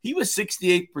of him. He was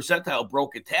 68th percentile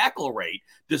broken tackle rate,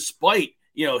 despite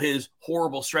his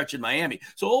horrible stretch in Miami.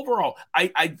 So overall,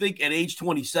 I think at age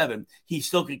 27, he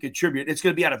still can contribute. It's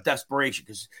going to be out of desperation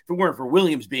because if it weren't for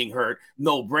Williams being hurt,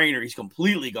 no brainer, he's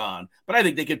completely gone. But I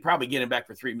think they could probably get him back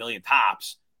for $3 million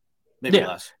tops, maybe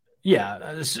less.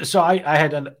 Yeah. So I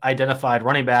had identified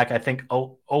running back. I think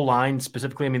O-line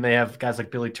specifically. I mean, they have guys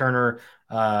like Billy Turner,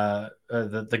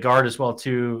 the guard as well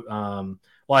too.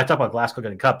 Well, I talked about Glasgow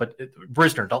getting cut, but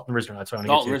Dalton Risner. That's what I'm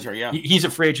going to get to. Risner, yeah. He's a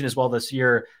free agent as well this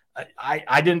year.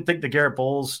 I didn't think the Garrett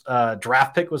Bowles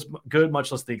draft pick was good,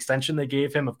 much less the extension they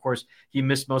gave him. Of course, he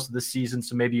missed most of the season,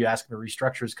 so maybe you ask him to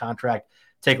restructure his contract,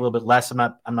 take a little bit less. I'm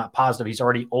not positive. He's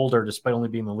already older, despite only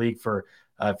being in the league for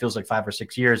feels like 5 or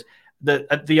 6 years.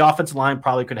 The offensive line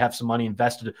probably could have some money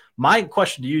invested. My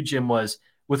question to you, Jim, was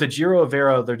with Ejiro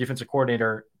Evero, their defensive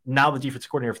coordinator, now the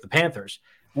defensive coordinator for the Panthers,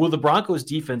 will the Broncos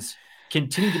defense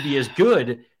continue to be as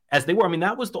good as they were? I mean,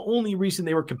 that was the only reason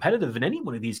they were competitive in any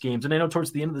one of these games. And I know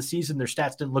towards the end of the season, their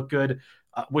stats didn't look good,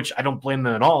 which I don't blame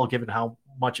them at all, given how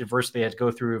much adversity they had to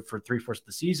go through for 3/4 of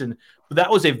the season. But that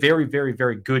was a very, very,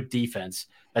 very good defense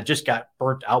that just got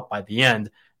burnt out by the end.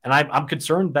 And I'm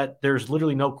concerned that there's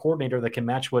literally no coordinator that can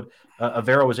match what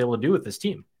Evero was able to do with this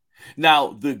team.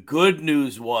 Now, the good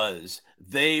news was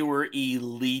they were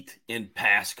elite in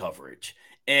pass coverage.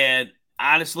 And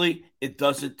honestly, it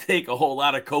doesn't take a whole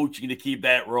lot of coaching to keep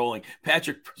that rolling.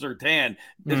 Patrick Surtain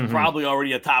is probably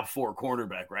already a top 4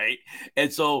 cornerback, right?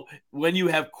 And so when you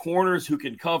have corners who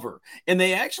can cover, and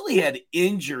they actually had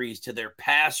injuries to their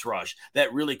pass rush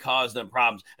that really caused them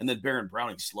problems. And then Baron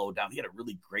Browning slowed down. He had a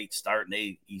really great start and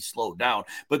he slowed down.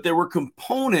 But there were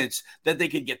components that they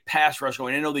could get pass rush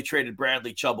going. I know they traded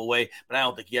Bradley Chubb away, but I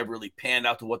don't think he ever really panned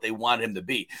out to what they wanted him to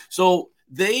be. So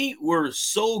they were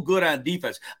so good on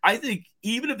defense. I think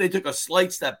even if they took a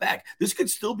slight step back, this could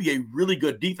still be a really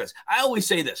good defense. I always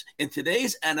say this, in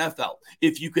today's NFL,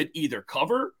 if you could either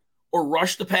cover or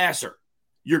rush the passer,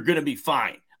 you're going to be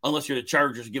fine, unless you're the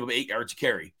Chargers and give them 8 yards to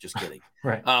carry. Just kidding.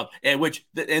 Right.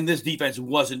 And this defense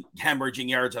wasn't hemorrhaging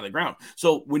yards on the ground.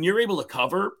 So when you're able to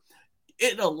cover,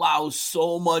 it allows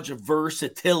so much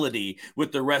versatility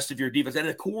with the rest of your defense. And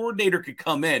a coordinator could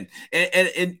come in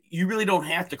and you really don't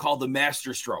have to call the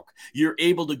master stroke. You're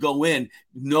able to go in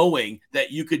knowing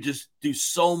that you could just do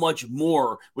so much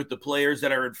more with the players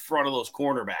that are in front of those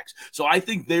cornerbacks. So I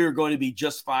think they're going to be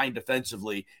just fine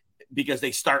defensively because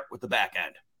they start with the back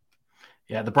end.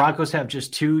 Yeah, the Broncos have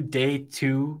just 2 day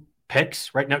 2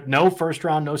 picks, right? No first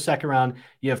round, no second round.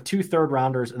 You have 2 third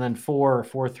rounders and then 4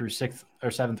 through 6th or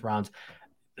 7th rounds.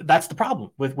 That's the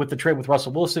problem with the trade with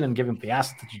Russell Wilson and giving the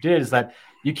assets that you did, is that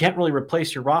you can't really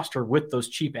replace your roster with those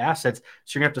cheap assets.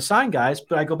 So you're going to have to sign guys.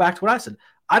 But I go back to what I said.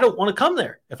 I don't want to come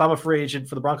there if I'm a free agent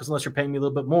for the Broncos unless you're paying me a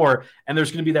little bit more. And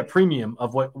there's going to be that premium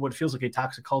of what feels like a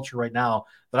toxic culture right now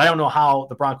that I don't know how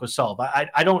the Broncos solve.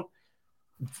 I don't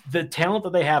 – the talent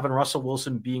that they have in Russell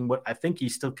Wilson being what I think he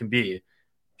still can be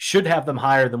should have them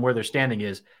higher than where their standing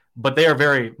is. But they are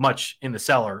very much in the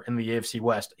cellar in the AFC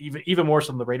West, even more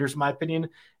so than the Raiders, in my opinion.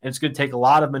 And it's going to take a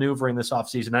lot of maneuvering this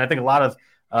offseason. And I think a lot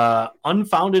of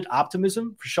unfounded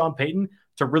optimism for Sean Payton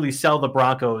to really sell the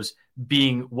Broncos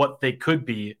being what they could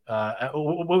be,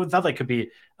 not they could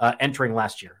be, entering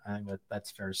last year. I think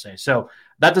that's fair to say. So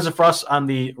that does it for us on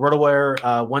the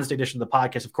RotoWire Wednesday edition of the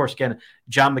podcast. Of course, again,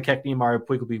 John McKechnie, Mario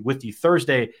Puig will be with you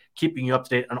Thursday, keeping you up to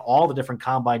date on all the different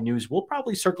combine news. We'll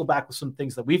probably circle back with some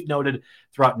things that we've noted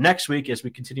throughout next week as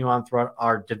we continue on throughout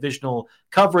our divisional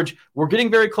coverage. We're getting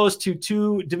very close to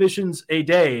 2 divisions a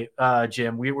day,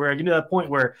 Jim. We're getting to that point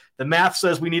where the math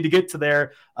says we need to get to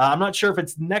there. I'm not sure if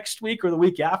it's next week or the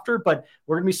week after, but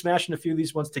we're going to be smashing a few of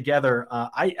these ones together.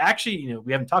 I actually,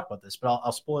 we haven't talked about this, but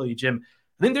I'll spoil you, Jim.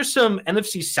 I think there's some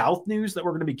NFC South news that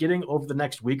we're going to be getting over the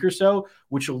next week or so,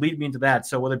 which will lead me into that.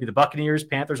 So whether it be the Buccaneers,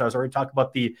 Panthers, I was already talking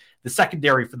about the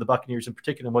secondary for the Buccaneers in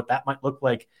particular and what that might look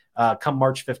like come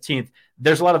March 15th.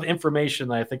 There's a lot of information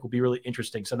that I think will be really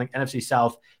interesting. So I think NFC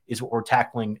South is what we're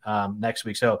tackling next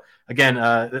week. So again,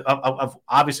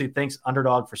 obviously thanks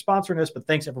Underdog for sponsoring us, but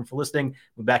thanks everyone for listening.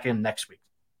 We'll be back in next week.